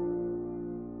Archer.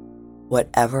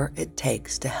 Whatever it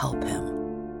takes to help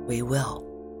him, we will.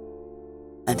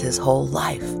 And his whole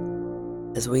life,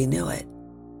 as we knew it,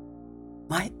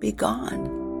 might be gone.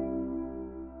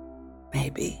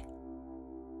 Maybe.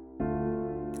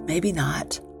 Maybe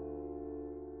not.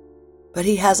 But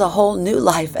he has a whole new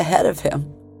life ahead of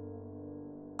him.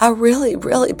 I really,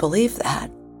 really believe that.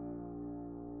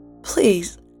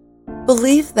 Please,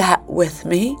 believe that with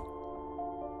me.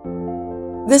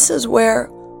 This is where,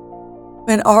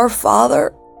 when our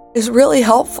Father is really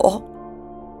helpful.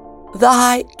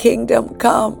 Thy kingdom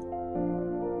come.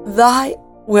 Thy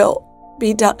will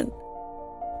be done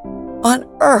on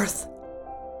earth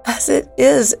as it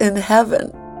is in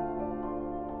heaven.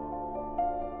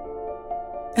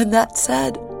 And that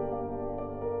said,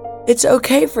 it's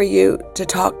okay for you to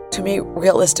talk to me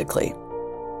realistically.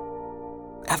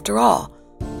 After all,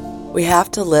 we have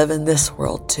to live in this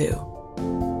world too,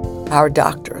 our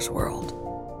doctor's world.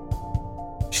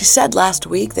 She said last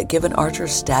week that given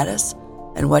Archer's status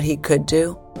and what he could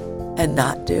do and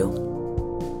not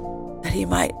do, that he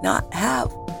might not have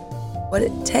what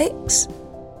it takes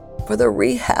for the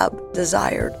rehab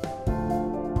desired.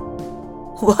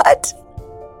 What?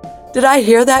 Did I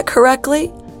hear that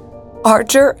correctly?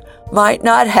 Archer might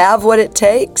not have what it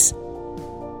takes?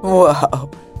 Whoa,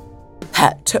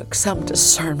 that took some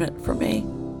discernment for me.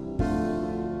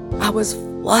 I was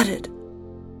flooded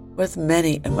with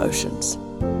many emotions.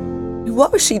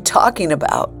 What was she talking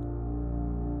about?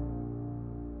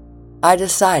 I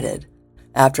decided,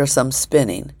 after some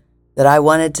spinning, that I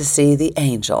wanted to see the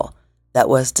angel that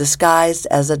was disguised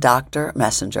as a doctor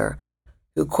messenger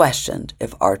who questioned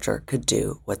if Archer could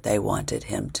do what they wanted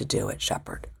him to do at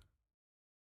Shepherd.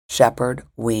 Shepherd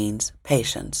weans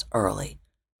patients early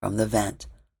from the vent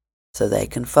so they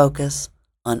can focus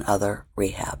on other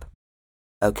rehab.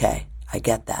 Okay, I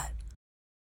get that.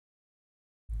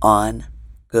 On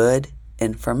good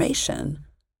information,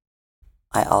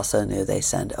 I also knew they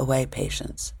send away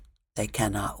patients they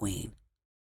cannot wean.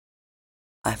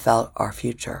 I felt our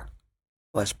future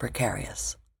was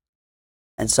precarious,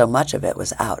 and so much of it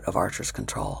was out of Archer's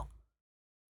control.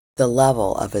 The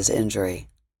level of his injury,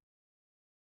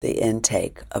 the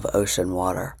intake of ocean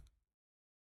water.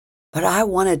 But I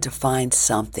wanted to find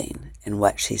something in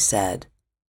what she said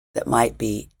that might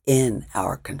be in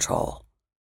our control.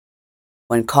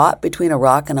 When caught between a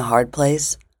rock and a hard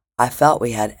place, I felt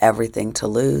we had everything to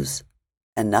lose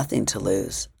and nothing to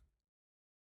lose.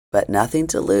 But nothing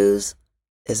to lose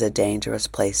is a dangerous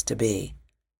place to be,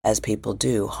 as people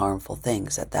do harmful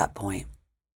things at that point.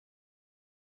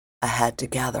 I had to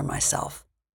gather myself.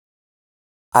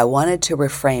 I wanted to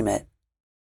reframe it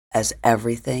as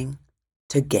everything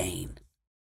to gain.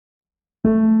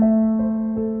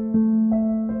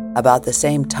 About the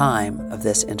same time of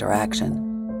this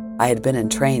interaction, I had been in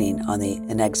training on the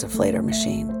inexiflator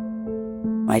machine.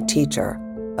 My teacher,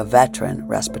 a veteran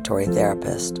respiratory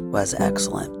therapist, was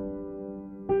excellent.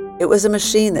 It was a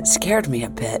machine that scared me a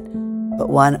bit, but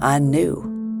one I knew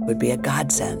would be a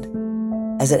godsend,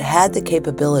 as it had the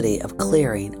capability of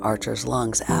clearing Archer's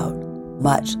lungs out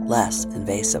much less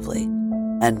invasively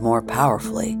and more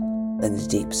powerfully than the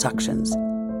deep suctions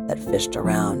that fished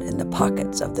around in the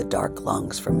pockets of the dark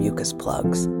lungs for mucus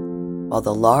plugs, while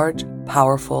the large,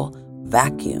 powerful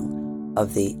vacuum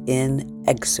of the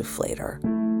inexiflator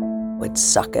would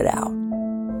suck it out,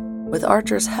 with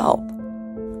Archer's help,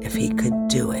 if he could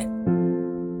do it.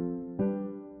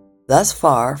 Thus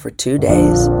far, for 2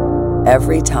 days,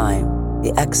 every time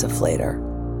the exiflator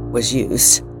was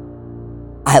used,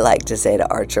 I like to say to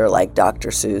Archer, like Dr.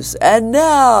 Seuss, "And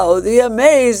now, the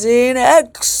amazing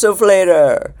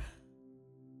exiflator!"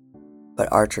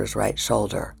 But Archer's right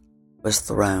shoulder was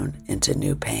thrown into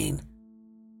new pain.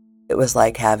 It was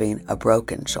like having a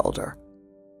broken shoulder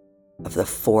of the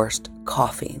forced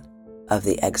coughing of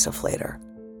the exiflator,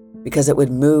 because it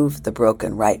would move the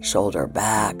broken right shoulder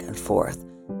back and forth,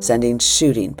 sending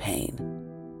shooting pain,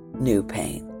 new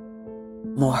pain,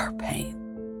 more pain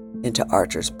into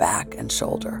Archer's back and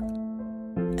shoulder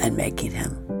and making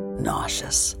him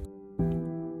nauseous.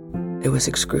 It was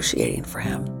excruciating for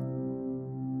him,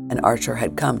 and Archer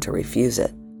had come to refuse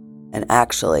it and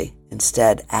actually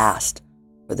instead asked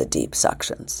for the deep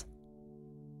suctions.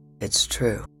 It's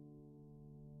true.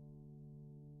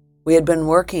 We had been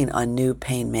working on new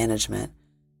pain management,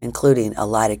 including a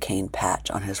lidocaine patch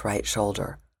on his right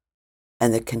shoulder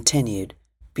and the continued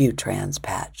Butrans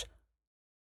patch,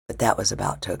 but that was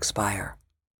about to expire.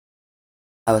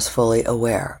 I was fully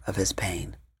aware of his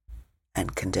pain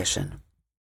and condition.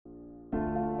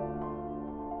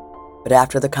 But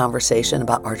after the conversation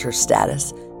about Archer's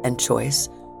status and choice,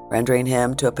 rendering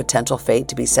him to a potential fate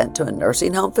to be sent to a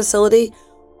nursing home facility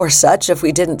or such if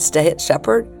we didn't stay at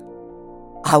Shepherd,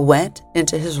 I went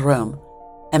into his room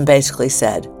and basically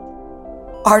said,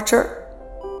 Archer,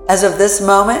 as of this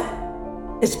moment,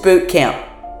 it's boot camp.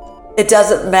 It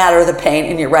doesn't matter the pain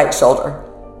in your right shoulder.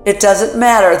 It doesn't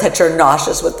matter that you're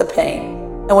nauseous with the pain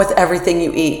and with everything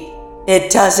you eat.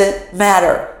 It doesn't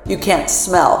matter you can't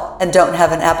smell and don't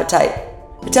have an appetite.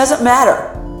 It doesn't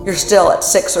matter you're still at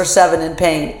 6 or 7 in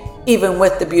pain, even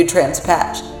with the Butrans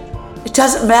patch. It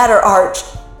doesn't matter, Arch.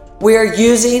 We're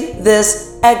using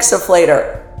this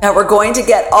exfoliator, and we're going to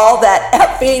get all that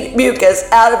effing mucus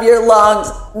out of your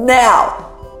lungs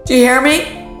now. Do you hear me?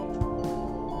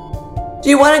 Do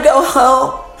you want to go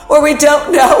home where we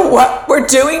don't know what we're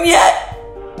doing yet?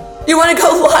 You want to go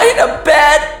lie in a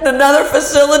bed in another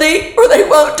facility where they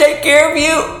won't take care of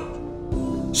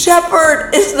you?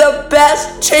 Shepherd is the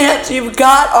best chance you've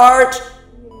got, Arch.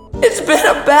 It's been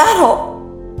a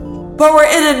battle, but we're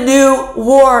in a new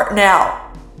war now.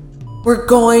 We're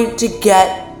going to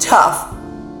get tough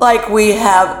like we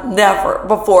have never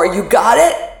before. You got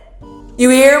it?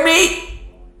 You hear me?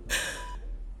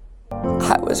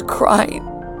 I was crying.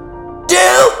 Do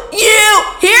you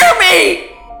hear me?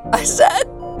 I said,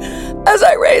 as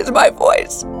I raised my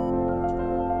voice.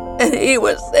 And he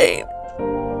was saying,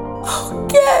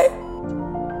 okay.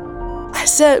 I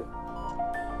said,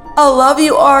 I love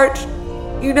you, Arch.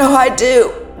 You know I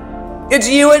do. It's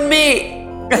you and me.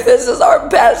 And this is our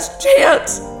best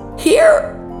chance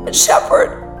here at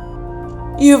Shepherd.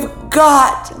 You've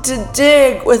got to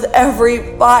dig with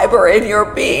every fiber in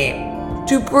your being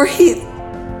to breathe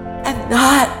and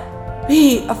not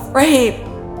be afraid.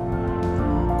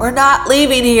 We're not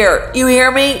leaving here. You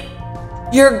hear me?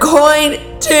 You're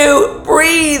going to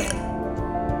breathe.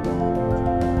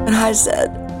 And I said,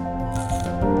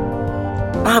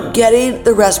 I'm getting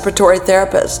the respiratory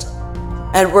therapist,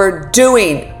 and we're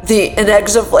doing the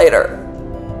exfoliator.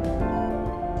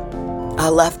 I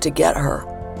left to get her.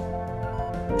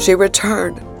 She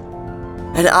returned,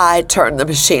 and I turned the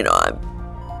machine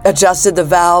on, adjusted the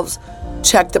valves,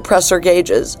 checked the pressure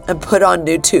gauges, and put on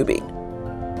new tubing.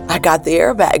 I got the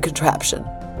airbag contraption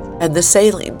and the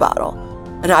saline bottle,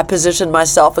 and I positioned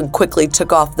myself and quickly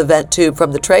took off the vent tube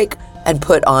from the trach and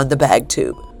put on the bag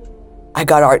tube. I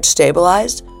got Arch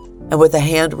stabilized, and with a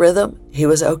hand rhythm he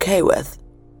was okay with.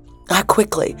 I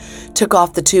quickly took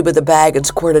off the tube of the bag and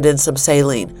squirted in some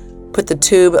saline, put the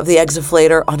tube of the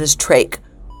exfoliator on his trach,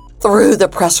 threw the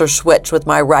pressure switch with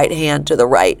my right hand to the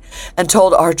right, and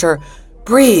told Archer,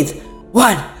 breathe,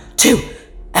 1, 2,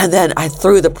 and then I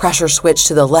threw the pressure switch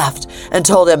to the left and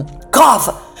told him,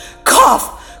 cough,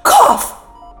 cough, cough.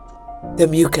 The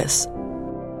mucus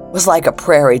was like a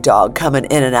prairie dog coming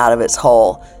in and out of its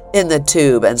hole in the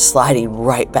tube and sliding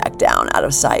right back down out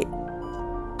of sight.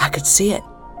 I could see it.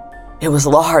 It was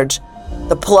large.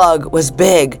 The plug was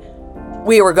big.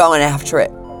 We were going after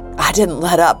it. I didn't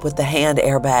let up with the hand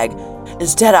airbag.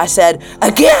 Instead, I said,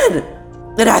 again!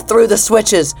 And I threw the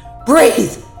switches.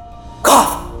 Breathe!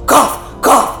 Cough, cough,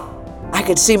 cough! I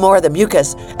could see more of the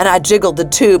mucus, and I jiggled the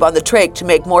tube on the trach to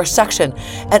make more suction,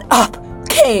 and up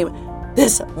came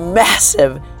this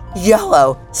massive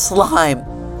yellow slime,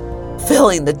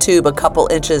 filling the tube a couple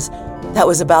inches that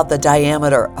was about the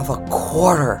diameter of a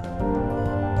quarter.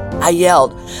 I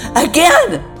yelled,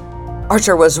 again!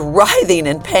 Archer was writhing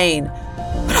in pain,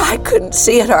 but I couldn't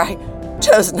see it, or I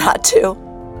chose not to.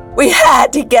 We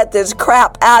had to get this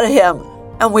crap out of him,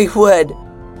 and we would.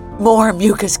 More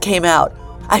mucus came out.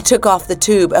 I took off the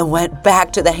tube and went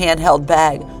back to the handheld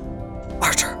bag.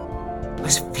 Archer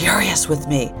was furious with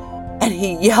me, and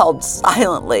he yelled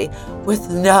silently with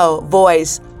no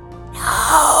voice,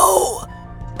 no!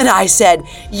 And I said,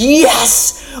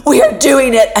 yes, we are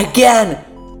doing it again.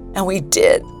 And we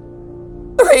did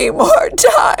 3 more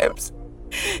times.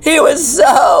 He was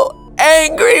so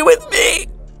angry with me.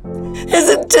 His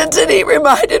intensity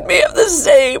reminded me of the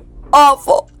same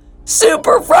awful,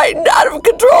 super frightened, out of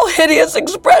control, hideous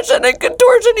expression and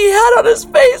contortion he had on his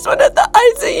face when at the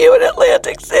ICU in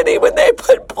Atlantic City when they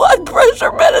put blood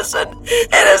pressure medicine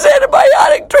in his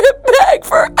antibiotic drip bag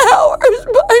for hours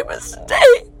by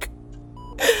mistake.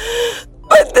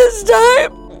 But this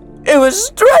time, it was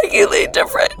strikingly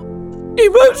different,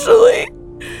 emotionally,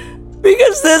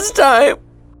 because this time,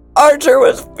 Archer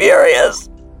was furious.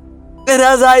 And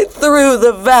as I threw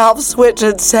the valve switch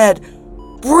and said,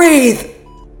 "Breathe,"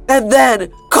 and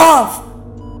then cough,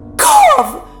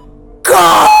 cough,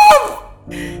 cough,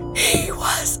 he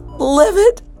was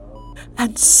livid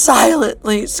and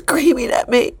silently screaming at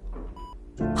me,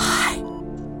 "I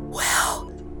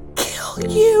will kill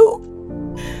you."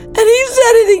 And he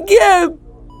said it again,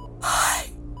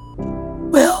 "I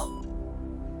will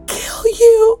kill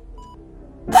you."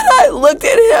 And I looked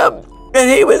at him and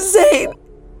he was saying,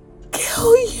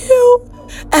 "Kill you."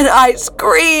 And I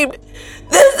screamed,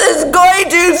 "This is going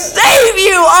to save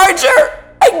you, Archer!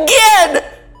 Again!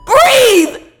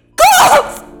 Breathe!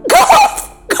 Cough! Cough!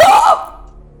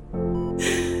 Cough!"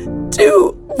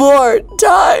 2 more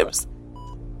times.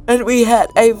 And we had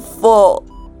a full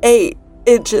 8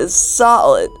 inches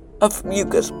solid of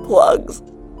mucus plugs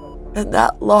in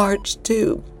that large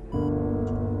tube.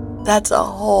 That's a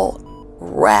whole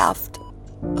raft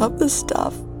of the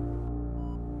stuff.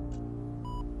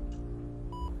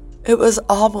 It was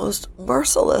almost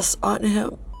merciless on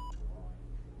him,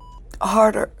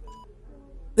 harder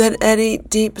than any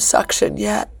deep suction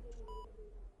yet.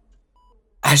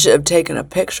 I should have taken a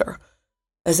picture,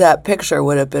 as that picture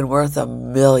would have been worth a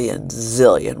million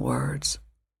zillion words.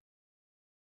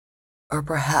 Or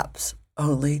perhaps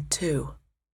only 2.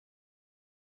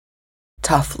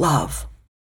 Tough love.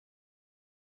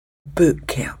 Boot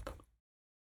camp.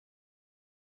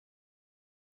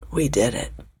 We did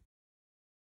it.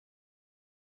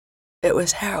 It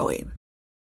was harrowing.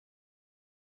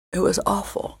 It was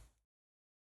awful.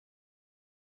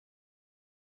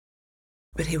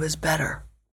 But he was better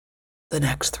the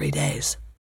next 3 days.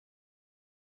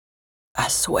 I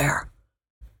swear,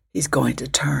 he's going to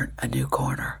turn a new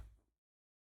corner.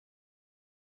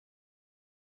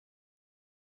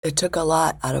 It took a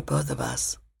lot out of both of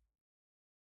us,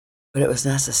 but it was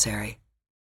necessary.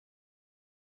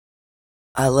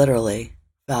 I literally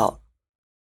felt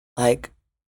like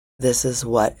this is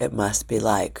what it must be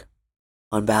like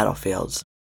on battlefields.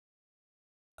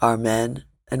 Our men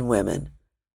and women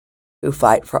who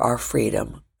fight for our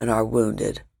freedom and are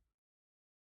wounded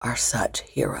are such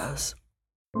heroes.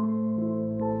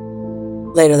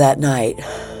 Later that night,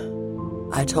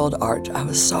 I told Arch I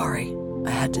was sorry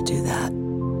I had to do that.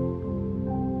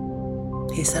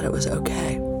 He said it was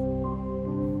okay.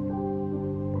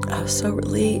 I was so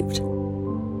relieved.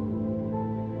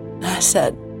 I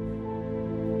said,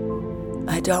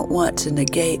 "I don't want to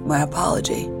negate my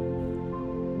apology,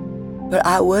 but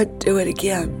I would do it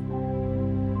again."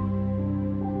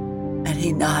 And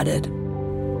he nodded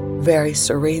very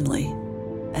serenely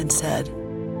and said,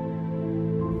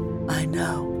 "I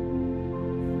know."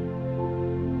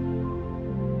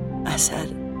 I said,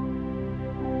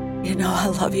 "You know I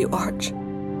love you, Arch,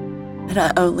 and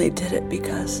I only did it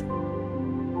because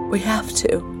we have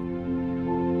to.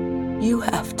 You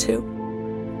have to.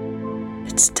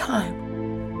 It's time.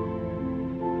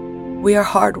 We are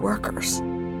hard workers.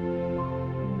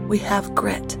 We have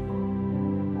grit.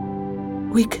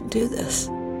 We can do this.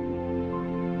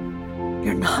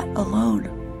 You're not alone."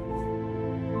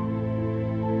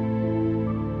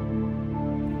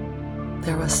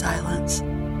 There was silence.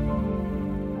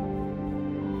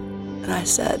 And I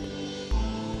said,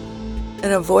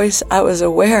 in a voice I was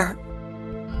aware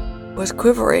was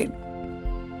quivering,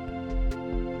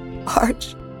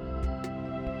 "Arch,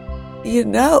 you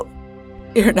know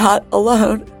you're not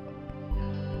alone.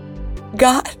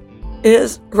 God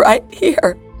is right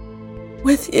here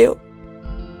with you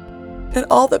and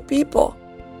all the people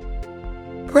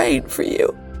praying for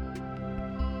you.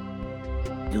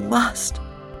 You must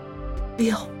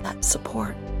feel that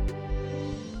support.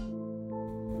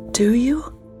 Do you?"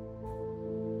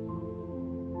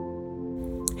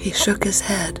 He shook his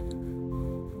head.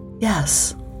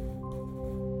 "Yes."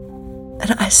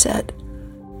 And I said,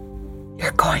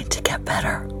 "You're going to get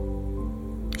better.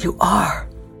 You are.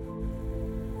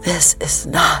 This is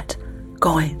not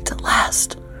going to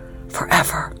last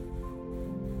forever.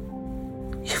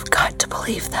 You've got to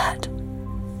believe that."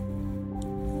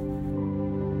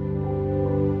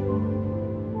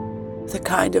 The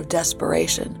kind of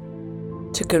desperation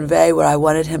to convey what I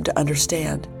wanted him to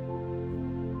understand,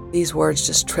 these words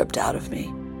just tripped out of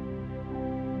me.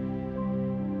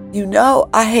 You know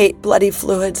I hate bloody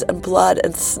fluids and blood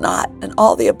and snot and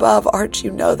all the above, Arch, you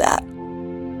know that.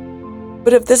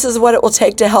 But if this is what it will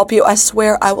take to help you, I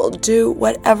swear I will do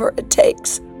whatever it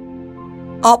takes.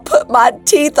 I'll put my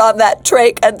teeth on that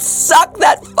trach and suck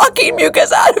that fucking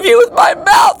mucus out of you with my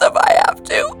mouth if I have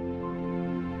to.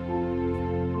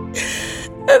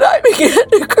 And I began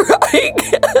to cry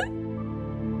again.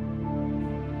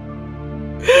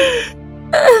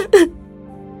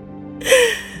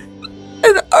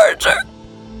 And Archer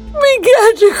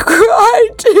began to cry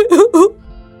too.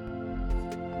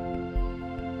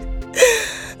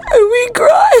 And we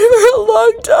cried for a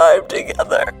long time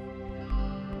together.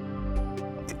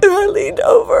 And I leaned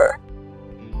over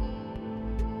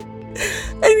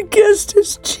and kissed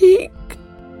his cheek.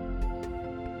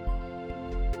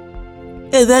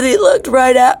 And then he looked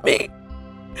right at me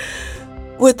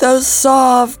with those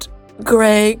soft,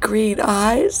 gray-green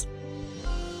eyes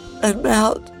and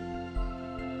mouthed,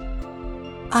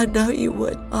 "I know you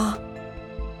would, Ma."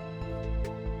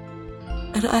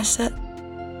 And I said,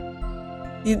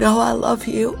 "You know I love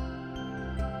you."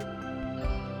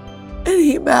 And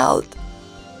he mouthed,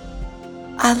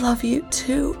 "I love you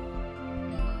too."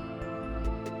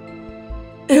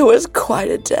 It was quite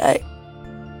a day.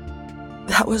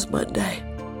 That was Monday.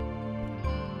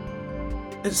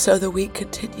 And so the week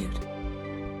continued.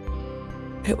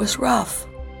 It was rough,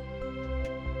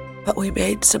 but we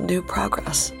made some new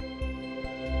progress.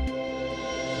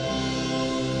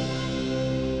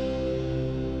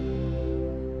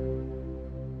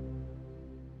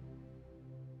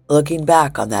 Looking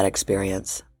back on that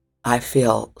experience, I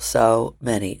feel so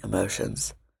many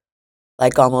emotions.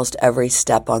 Like almost every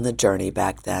step on the journey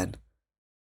back then,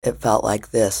 it felt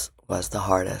like this was the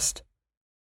hardest.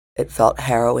 It felt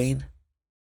harrowing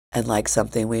and like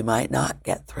something we might not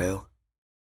get through.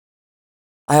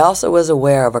 I also was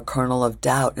aware of a kernel of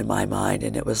doubt in my mind,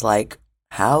 and it was like,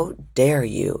 how dare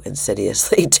you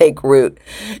insidiously take root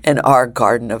in our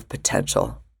garden of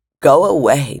potential? Go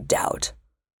away, doubt.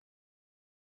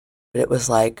 But it was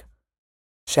like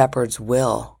Shepard's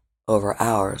will over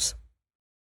ours.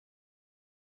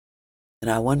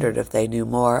 And I wondered if they knew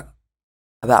more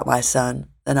about my son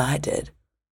than I did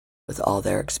with all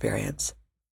their experience.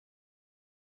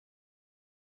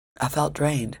 I felt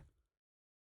drained.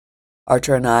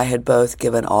 Archer and I had both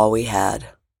given all we had.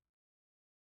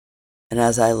 And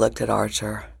as I looked at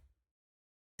Archer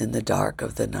in the dark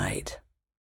of the night,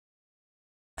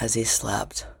 as he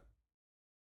slept,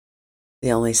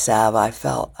 the only salve I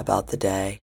felt about the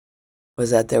day was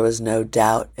that there was no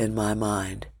doubt in my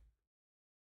mind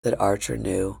that Archer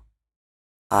knew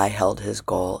I held his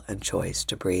goal and choice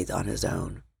to breathe on his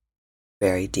own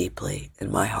very deeply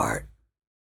in my heart,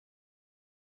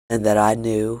 and that I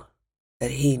knew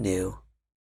that he knew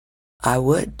I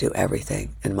would do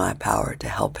everything in my power to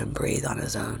help him breathe on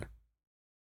his own.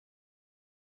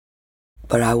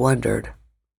 But I wondered,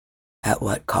 at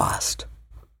what cost?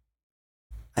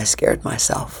 I scared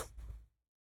myself.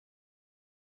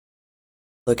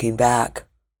 Looking back,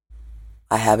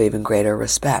 I have even greater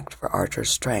respect for Archer's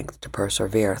strength to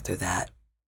persevere through that.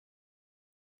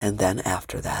 And then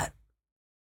after that,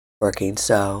 working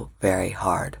so very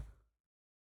hard,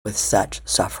 with such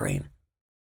suffering,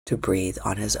 to breathe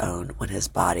on his own when his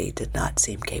body did not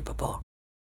seem capable.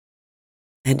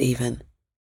 And even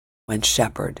when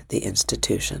Shepard, the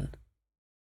institution,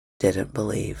 didn't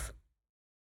believe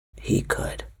he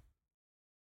could.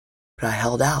 But I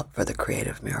held out for the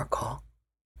creative miracle,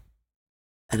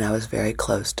 and I was very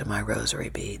close to my rosary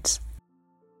beads.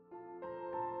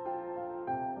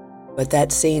 But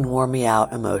that scene wore me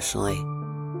out emotionally,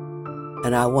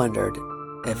 and I wondered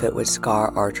if it would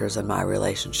scar Archer's and my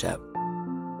relationship.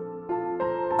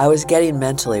 I was getting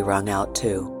mentally wrung out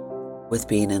too, with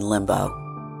being in limbo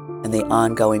and the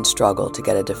ongoing struggle to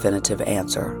get a definitive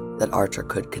answer that Archer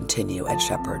could continue at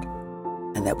Shepard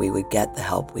and that we would get the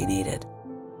help we needed.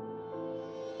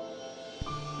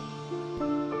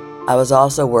 I was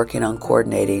also working on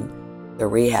coordinating the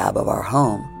rehab of our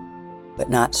home, but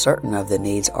not certain of the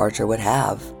needs Archer would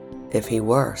have if he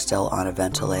were still on a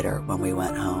ventilator when we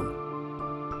went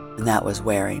home. And that was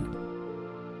wearing.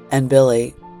 And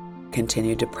Billy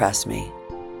continued to press me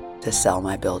to sell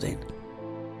my building.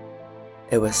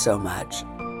 It was so much.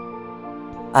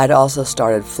 I'd also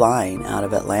started flying out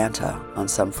of Atlanta on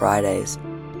some Fridays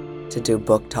to do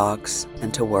book talks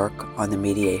and to work on the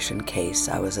mediation case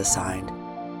I was assigned,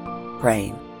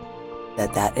 praying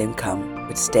that that income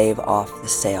would stave off the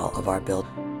sale of our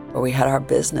building, where we had our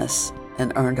business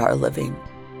and earned our living.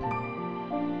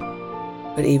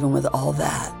 But even with all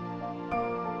that,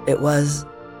 it was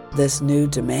this new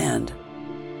demand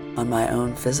on my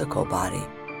own physical body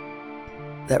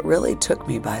that really took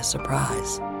me by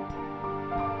surprise.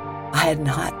 I had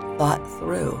not thought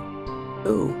through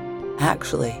who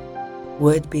actually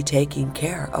would be taking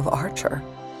care of Archer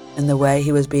in the way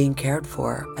he was being cared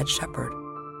for at Shepherd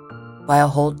by a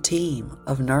whole team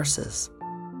of nurses,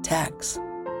 techs,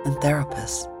 and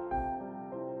therapists.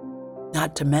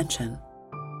 Not to mention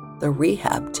the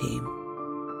rehab team.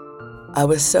 I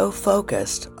was so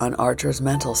focused on Archer's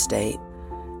mental state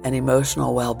and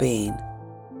emotional well-being,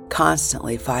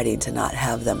 constantly fighting to not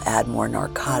have them add more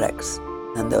narcotics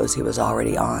than those he was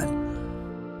already on,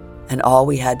 and all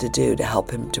we had to do to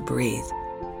help him to breathe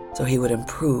so he would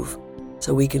improve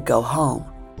so we could go home,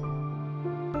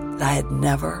 that I had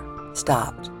never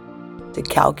stopped to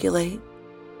calculate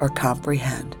or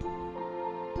comprehend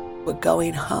what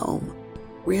going home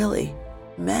really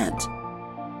meant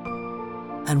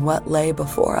and what lay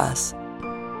before us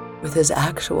with his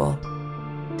actual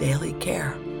daily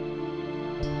care.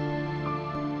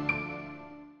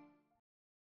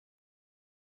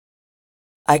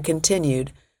 I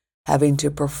continued having to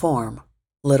perform,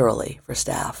 literally, for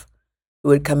staff who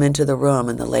would come into the room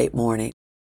in the late morning,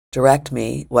 direct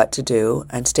me what to do,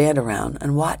 and stand around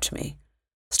and watch me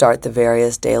start the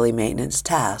various daily maintenance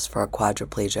tasks for a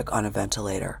quadriplegic on a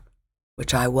ventilator,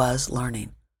 which I was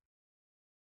learning.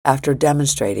 After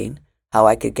demonstrating how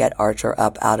I could get Archer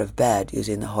up out of bed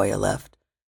using the Hoya lift,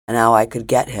 and how I could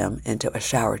get him into a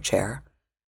shower chair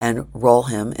and roll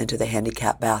him into the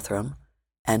handicap bathroom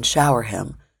and shower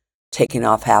him, taking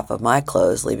off half of my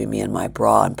clothes, leaving me in my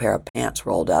bra and pair of pants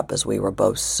rolled up as we were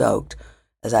both soaked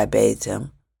as I bathed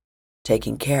him,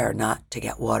 taking care not to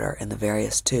get water in the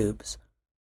various tubes.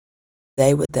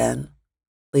 They would then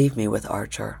leave me with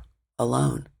Archer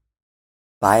alone,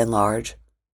 by and large,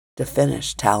 to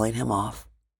finish toweling him off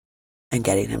and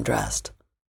getting him dressed.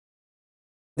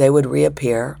 They would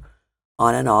reappear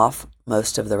on and off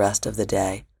most of the rest of the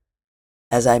day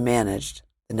as I managed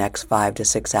the next 5 to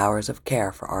 6 hours of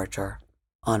care for Archer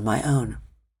on my own.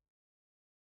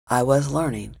 I was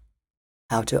learning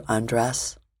how to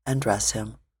undress and dress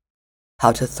him,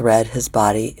 how to thread his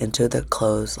body into the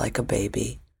clothes like a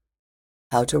baby,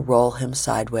 how to roll him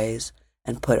sideways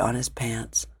and put on his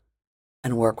pants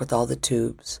and work with all the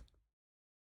tubes,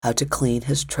 how to clean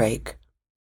his trach,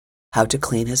 how to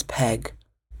clean his peg,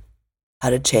 how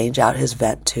to change out his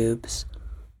vent tubes,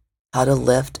 how to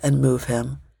lift and move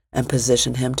him and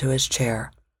position him to his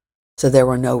chair so there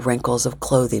were no wrinkles of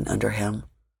clothing under him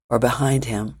or behind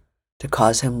him to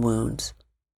cause him wounds,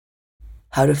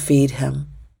 how to feed him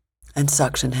and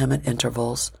suction him at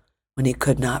intervals when he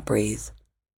could not breathe,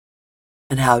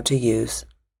 and how to use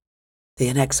the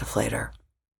inexiflator,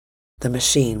 the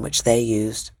machine which they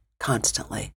used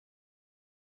constantly.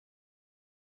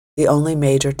 The only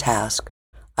major task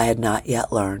I had not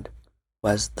yet learned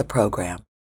was the program,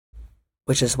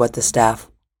 which is what the staff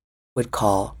would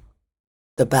call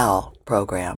the bowel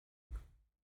program,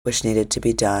 which needed to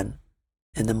be done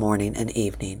in the morning and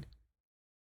evening,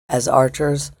 as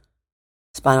Archer's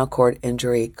spinal cord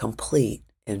injury, complete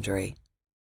injury,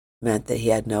 meant that he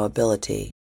had no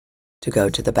ability to go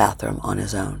to the bathroom on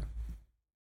his own.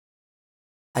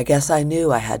 I guess I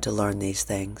knew I had to learn these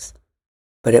things,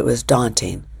 but it was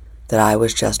daunting that I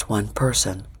was just one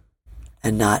person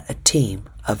and not a team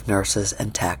of nurses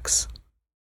and techs.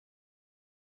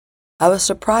 I was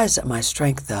surprised at my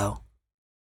strength, though,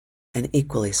 and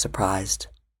equally surprised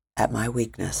at my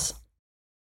weakness.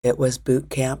 It was boot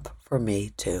camp for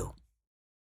me, too.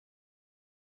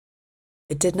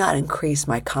 It did not increase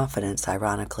my confidence,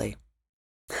 ironically.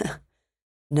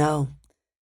 No,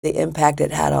 the impact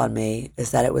it had on me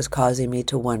is that it was causing me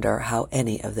to wonder how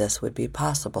any of this would be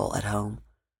possible at home,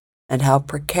 and how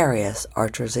precarious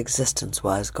Archer's existence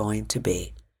was going to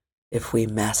be if we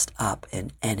messed up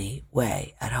in any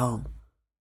way at home,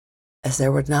 as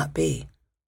there would not be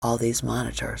all these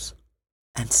monitors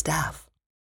and staff.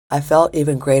 I felt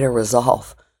even greater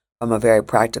resolve from a very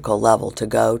practical level to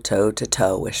go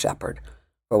toe-to-toe with Shepherd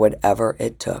for whatever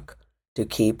it took to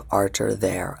keep Archer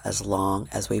there as long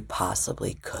as we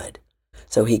possibly could,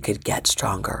 so he could get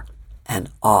stronger and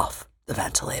off the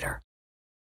ventilator.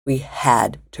 We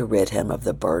had to rid him of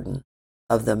the burden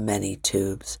of the many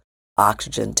tubes,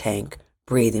 oxygen tank,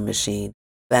 breathing machine,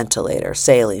 ventilator,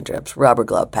 saline drips, rubber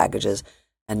glove packages,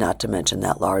 and not to mention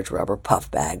that large rubber puff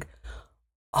bag.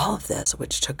 All of this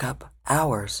which took up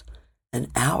hours and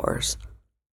hours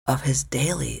of his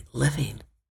daily living.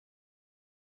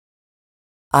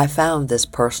 I found this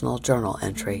personal journal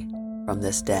entry from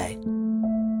this day.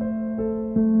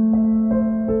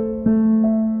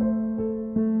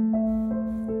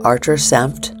 Archer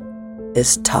Senft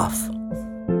is tough.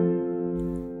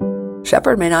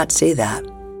 Shepherd may not see that,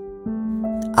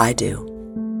 I do.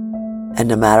 And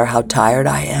no matter how tired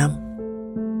I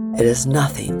am, it is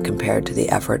nothing compared to the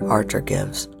effort Archer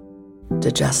gives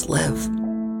to just live.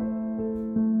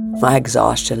 My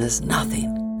exhaustion is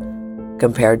nothing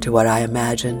compared to what I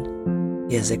imagine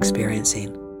he is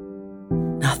experiencing.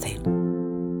 Nothing.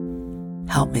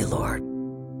 Help me, Lord,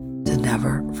 to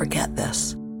never forget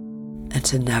this and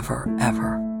to never,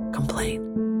 ever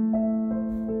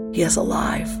complain. He is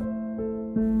alive,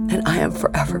 and I am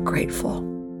forever grateful.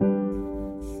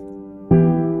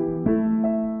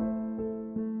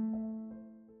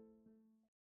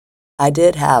 I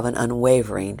did have an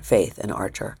unwavering faith in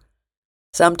Archer.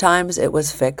 Sometimes it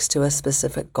was fixed to a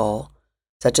specific goal,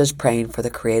 such as praying for the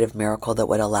creative miracle that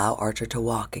would allow Archer to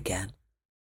walk again,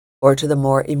 or to the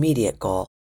more immediate goal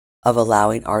of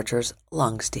allowing Archer's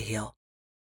lungs to heal,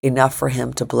 enough for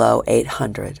him to blow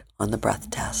 800 on the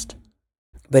breath test.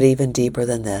 But even deeper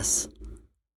than this,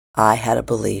 I had a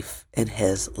belief in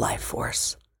his life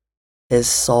force, his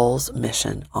soul's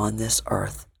mission on this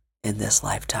earth in this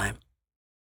lifetime.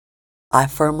 I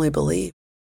firmly believe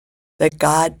that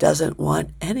God doesn't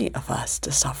want any of us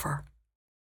to suffer.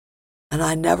 And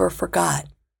I never forgot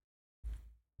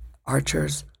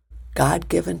Archer's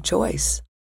God-given choice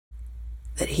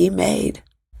that he made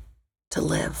to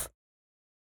live.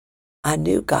 I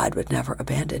knew God would never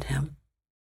abandon him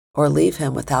or leave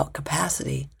him without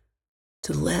capacity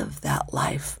to live that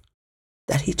life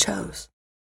that he chose.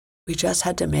 We just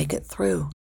had to make it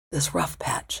through this rough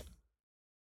patch.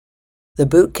 The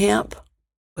boot camp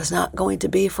was not going to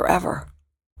be forever.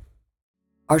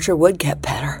 Archer would get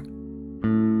better.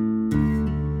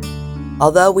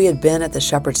 Although we had been at the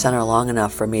Shepherd Center long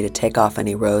enough for me to take off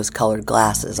any rose-colored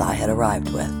glasses I had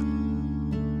arrived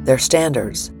with, their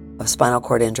standards of spinal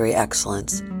cord injury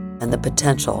excellence and the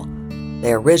potential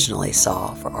they originally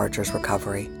saw for Archer's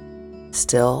recovery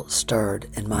still stirred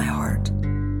in my heart.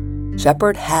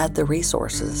 Shepherd had the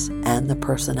resources and the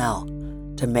personnel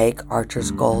to make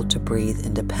Archer's goal to breathe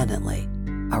independently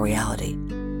a reality.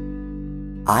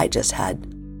 I just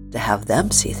had to have them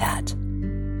see that.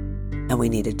 And we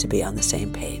needed to be on the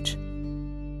same page.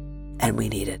 And we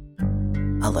needed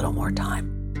a little more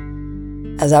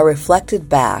time. As I reflected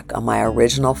back on my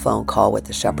original phone call with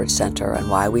the Shepherd Center and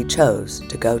why we chose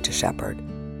to go to Shepherd,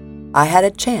 I had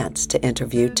a chance to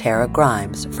interview Tara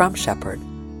Grimes from Shepherd.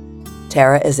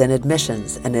 Tara is in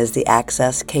admissions and is the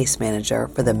Access Case Manager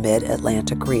for the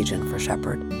Mid-Atlantic region for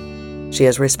Shepherd. She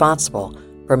is responsible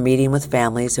for meeting with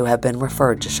families who have been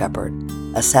referred to Shepherd,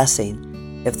 assessing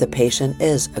if the patient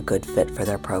is a good fit for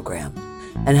their program,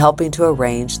 and helping to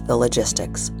arrange the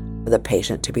logistics for the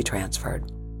patient to be transferred.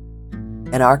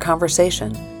 In our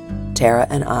conversation, Tara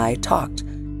and I talked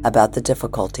about the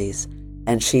difficulties,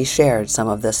 and she shared some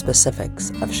of the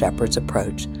specifics of Shepherd's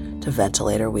approach to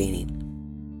ventilator weaning.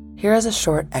 Here is a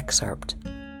short excerpt.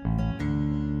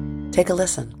 Take a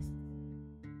listen.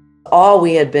 All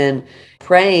we had been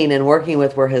praying and working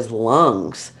with were his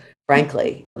lungs,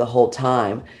 frankly, the whole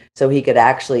time, so he could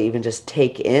actually even just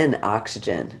take in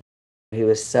oxygen. He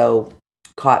was so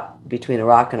caught between a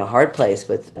rock and a hard place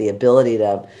with the ability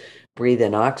to breathe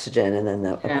in oxygen, and then,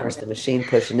 of course, the machine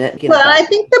pushing it. Well, I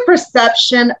think the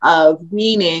perception of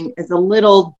weaning is a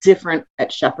little different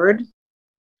at Shepherd.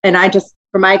 And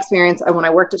from my experience, when I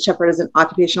worked at Shepherd as an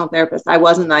occupational therapist, I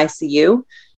was in the ICU,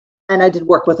 and I did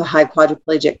work with a high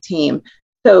quadriplegic team.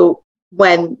 So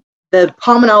when the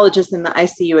pulmonologist in the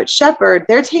ICU at Shepherd,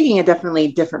 they're taking a definitely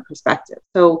different perspective.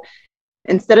 So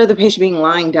instead of the patient being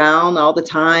lying down all the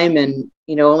time and,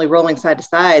 only rolling side to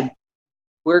side,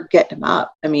 we're getting them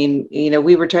up. I mean,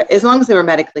 we were, as long as they were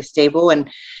medically stable, and,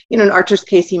 in Archer's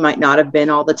case, he might not have been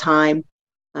all the time.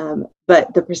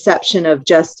 But the perception of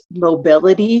just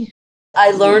mobility.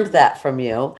 I learned that from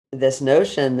you, this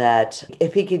notion that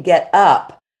if he could get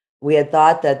up, we had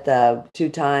thought that the 2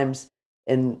 times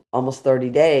in almost 30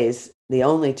 days, the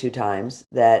only 2 times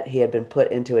that he had been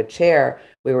put into a chair,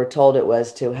 we were told it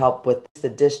was to help with the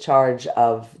discharge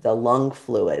of the lung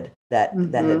fluid that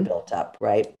had built up,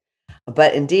 right?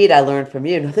 But indeed, I learned from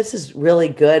you, this is really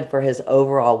good for his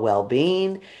overall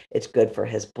well-being. It's good for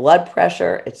his blood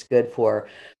pressure. It's good for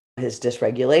his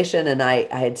dysregulation. And I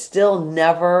had still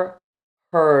never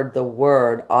heard the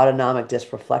word autonomic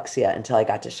dysreflexia until I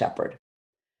got to Shepherd.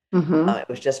 It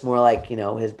was just more like,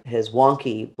 his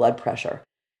wonky blood pressure.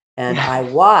 And I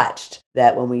watched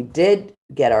that when we did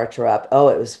get Archer up, it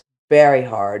was very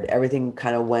hard. Everything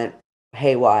kind of went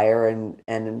haywire,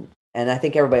 and I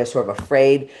think everybody was sort of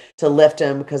afraid to lift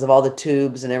him because of all the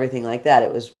tubes and everything like that.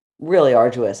 It was really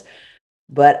arduous.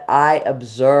 But I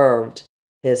observed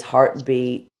his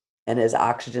heartbeat and his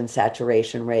oxygen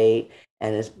saturation rate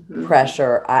and his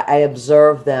pressure, I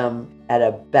observe them at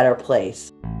a better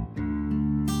place.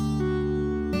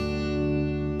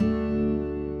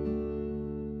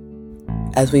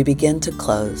 As we begin to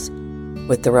close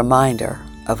with the reminder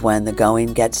of when the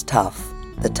going gets tough,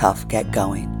 the tough get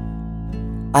going,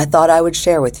 I thought I would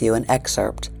share with you an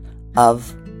excerpt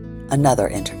of another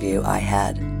interview I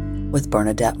had with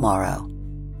Bernadette Morrow,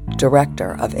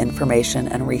 Director of Information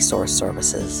and Resource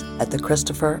Services at the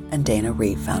Christopher and Dana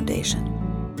Reeve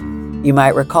Foundation. You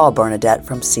might recall Bernadette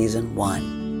from Season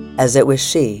 1, as it was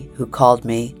she who called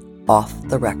me off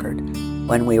the record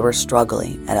when we were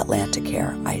struggling at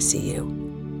AtlantiCare ICU.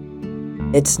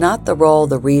 It's not the role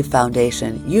the Reeve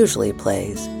Foundation usually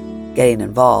plays, getting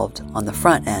involved on the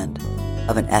front end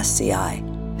of an SCI,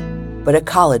 but a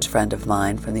college friend of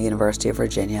mine from the University of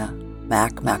Virginia,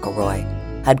 Mac McElroy,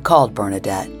 had called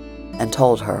Bernadette and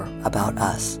told her about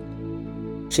us.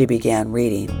 She began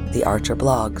reading the Archer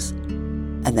blogs,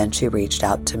 and then she reached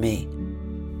out to me.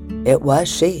 It was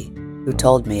she who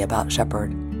told me about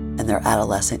Shepherd and their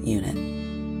adolescent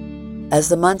unit. As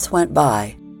the months went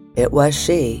by, it was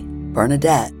she,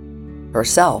 Bernadette,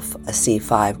 herself a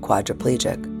C5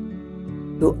 quadriplegic,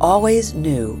 who always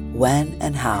knew when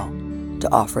and how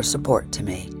to offer support to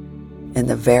me in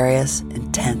the various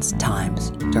intense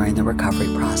times during the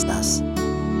recovery process.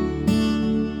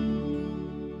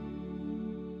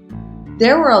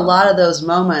 There were a lot of those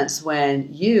moments when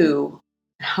you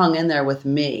hung in there with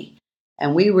me,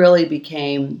 and we really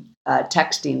became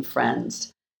texting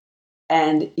friends.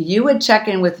 And you would check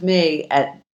in with me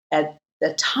at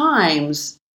the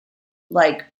times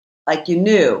like you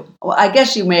knew. Well, I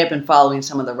guess you may have been following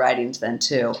some of the writings then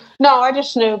too. No, I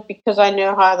just knew because I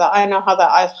know how the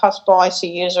hospital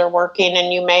ICUs are working,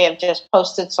 and you may have just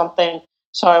posted something.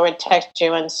 So I would text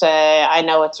you and say, I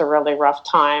know it's a really rough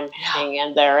time. Hang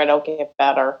in there. It'll get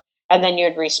better. And then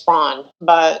you'd respond.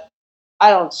 But I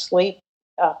don't sleep.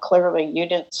 Clearly, you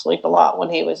didn't sleep a lot when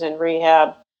he was in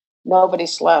rehab. Nobody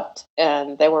slept.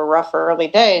 And they were rough early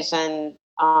days. And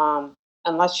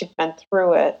unless you've been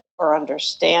through it or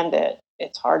understand it,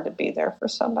 it's hard to be there for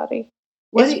somebody.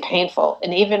 It's painful.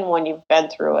 And even when you've been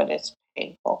through it, it's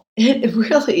painful. It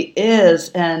really is.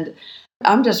 And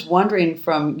I'm just wondering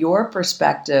from your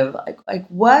perspective, like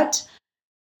what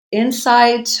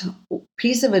insight,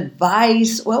 piece of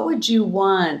advice, what would you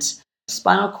want a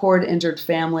spinal cord injured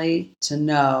family to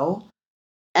know?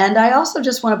 And I also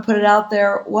just want to put it out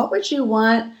there, what would you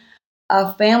want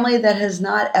a family that has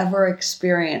not ever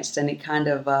experienced any kind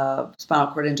of spinal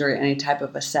cord injury, any type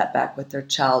of a setback with their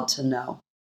child to know?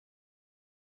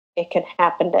 It can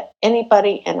happen to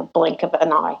anybody in a blink of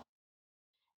an eye.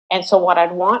 And so what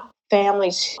I'd want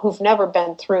families who've never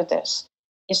been through this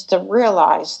is to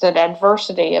realize that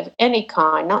adversity of any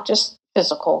kind, not just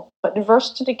physical, but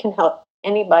adversity can help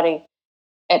anybody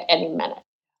at any minute.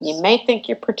 You may think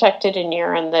you're protected and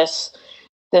you're in this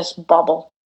bubble,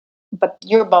 but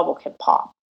your bubble can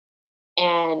pop.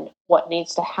 And what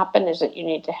needs to happen is that you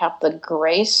need to have the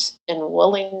grace and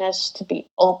willingness to be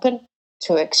open,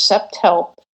 to accept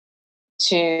help,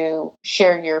 to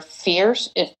share your fears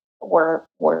if we're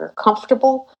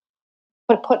comfortable,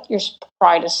 but put your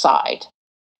pride aside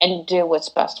and do what's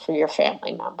best for your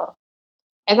family member.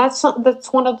 And that's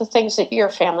one of the things that your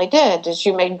family did, is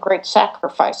you made great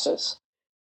sacrifices.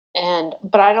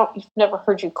 But you've never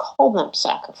heard you call them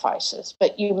sacrifices,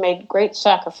 but you made great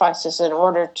sacrifices in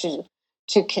order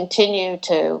to continue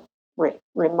to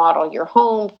remodel your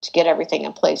home, to get everything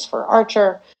in place for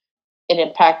Archer. It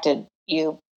impacted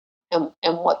you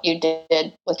and what you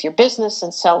did with your business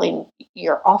and selling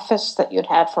your office that you'd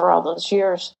had for all those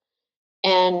years.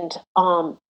 And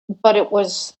but it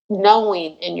was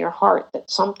knowing in your heart that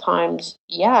sometimes,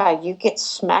 you get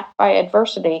smacked by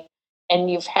adversity and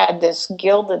you've had this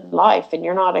gilded life and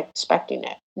you're not expecting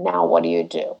it. Now what do you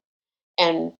do?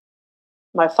 And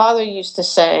my father used to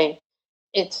say,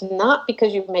 it's not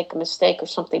because you make a mistake or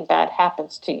something bad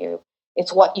happens to you.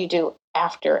 It's what you do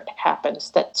after it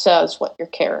happens that says what your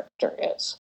character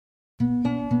is.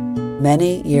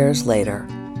 Many years later,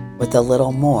 with a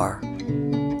little more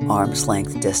arm's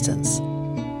length distance,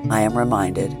 I am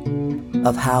reminded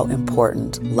of how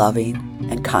important loving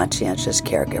and conscientious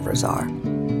caregivers are.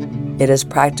 It is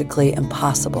practically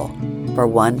impossible for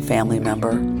one family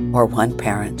member or one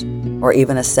parent, or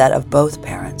even a set of both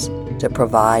parents, to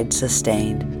provide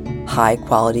sustained,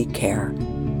 high-quality care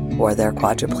for their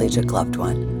quadriplegic loved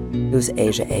one who's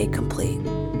Asia A complete,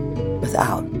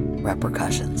 without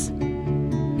repercussions,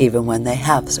 even when they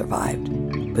have survived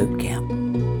boot camp.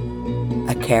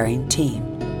 A caring team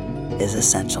is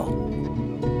essential.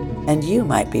 And you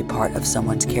might be part of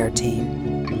someone's care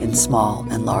team in small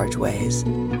and large ways.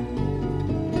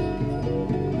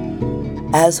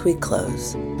 As we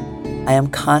close, I am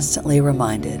constantly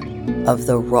reminded of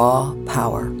the raw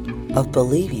power of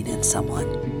believing in someone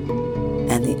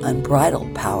and the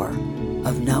unbridled power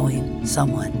of knowing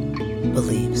someone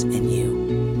believes in you.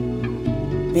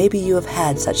 Maybe you have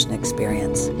had such an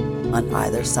experience on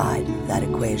either side of that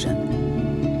equation.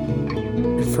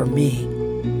 And for me,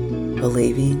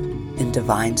 believing in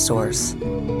divine source,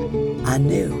 I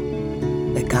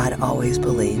knew that God always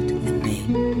believed in me.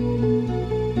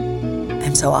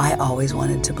 And so I always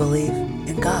wanted to believe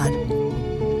in God.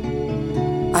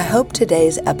 I hope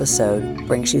today's episode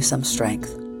brings you some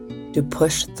strength to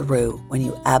push through when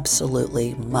you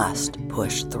absolutely must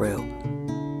push through,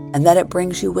 and that it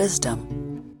brings you wisdom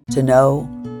to know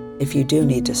if you do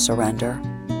need to surrender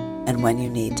and when you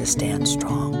need to stand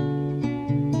strong.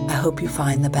 I hope you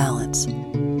find the balance.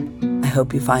 I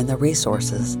hope you find the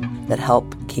resources that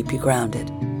help keep you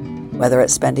grounded, whether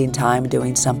it's spending time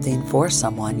doing something for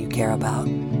someone you care about,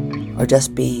 or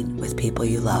just being with people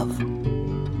you love,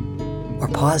 or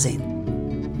pausing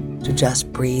to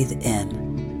just breathe in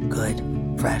good,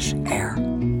 fresh air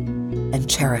and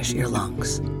cherish your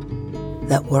lungs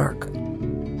that work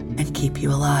and keep you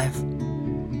alive.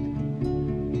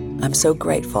 I'm so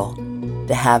grateful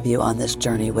to have you on this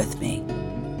journey with me.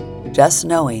 Just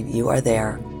knowing you are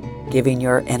there, giving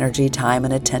your energy, time,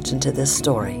 and attention to this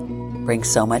story brings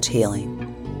so much healing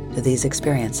to these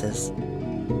experiences.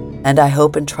 And I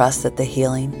hope and trust that the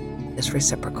healing is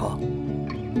reciprocal.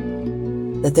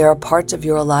 That there are parts of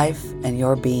your life and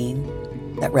your being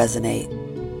that resonate,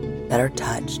 that are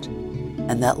touched,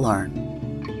 and that learn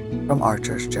from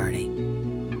Archer's journey.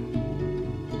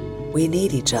 We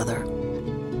need each other.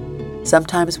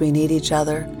 Sometimes we need each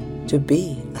other to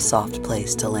be a soft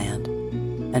place to land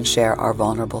and share our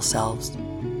vulnerable selves.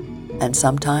 And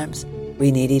sometimes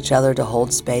we need each other to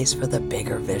hold space for the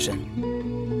bigger vision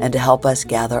and to help us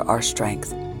gather our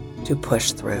strength to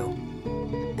push through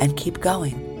and keep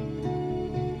going.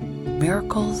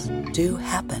 Miracles do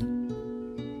happen.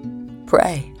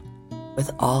 Pray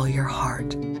with all your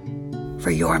heart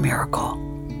for your miracle.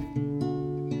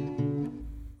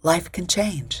 Life can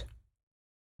change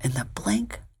in the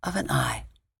blink of an eye.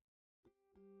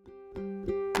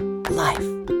 Life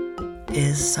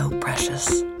is so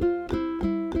precious.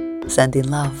 Sending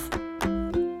love.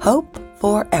 Hope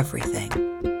for everything.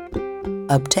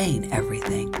 Obtain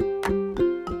everything.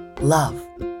 Love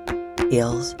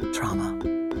heals trauma.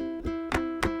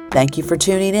 Thank you for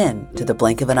tuning in to the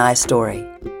Blink of an Eye story.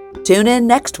 Tune in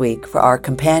next week for our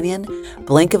companion,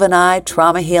 Blink of an Eye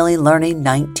Trauma Healing Learning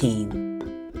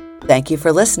 19. Thank you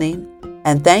for listening,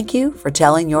 and thank you for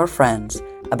telling your friends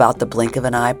about the Blink of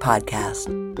an Eye podcast.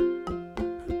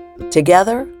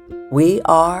 Together, we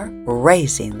are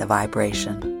raising the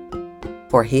vibration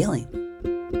for healing.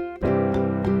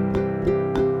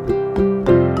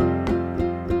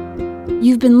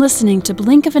 You've been listening to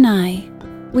Blink of an Eye.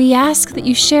 We ask that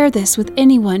you share this with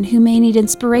anyone who may need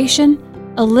inspiration,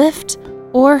 a lift,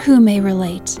 or who may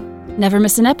relate. Never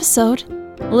miss an episode.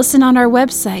 Listen on our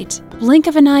website,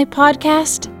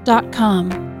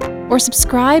 blinkofaneyepodcast.com, or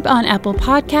subscribe on Apple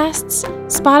Podcasts,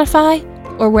 Spotify,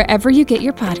 or wherever you get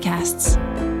your podcasts.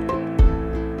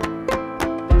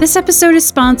 This episode is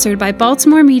sponsored by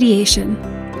Baltimore Mediation.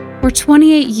 For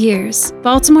 28 years,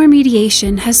 Baltimore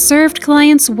Mediation has served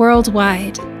clients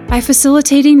worldwide by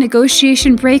facilitating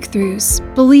negotiation breakthroughs,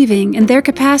 believing in their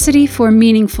capacity for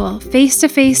meaningful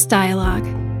face-to-face dialogue.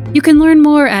 You can learn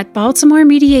more at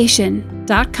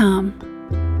baltimoremediation.com.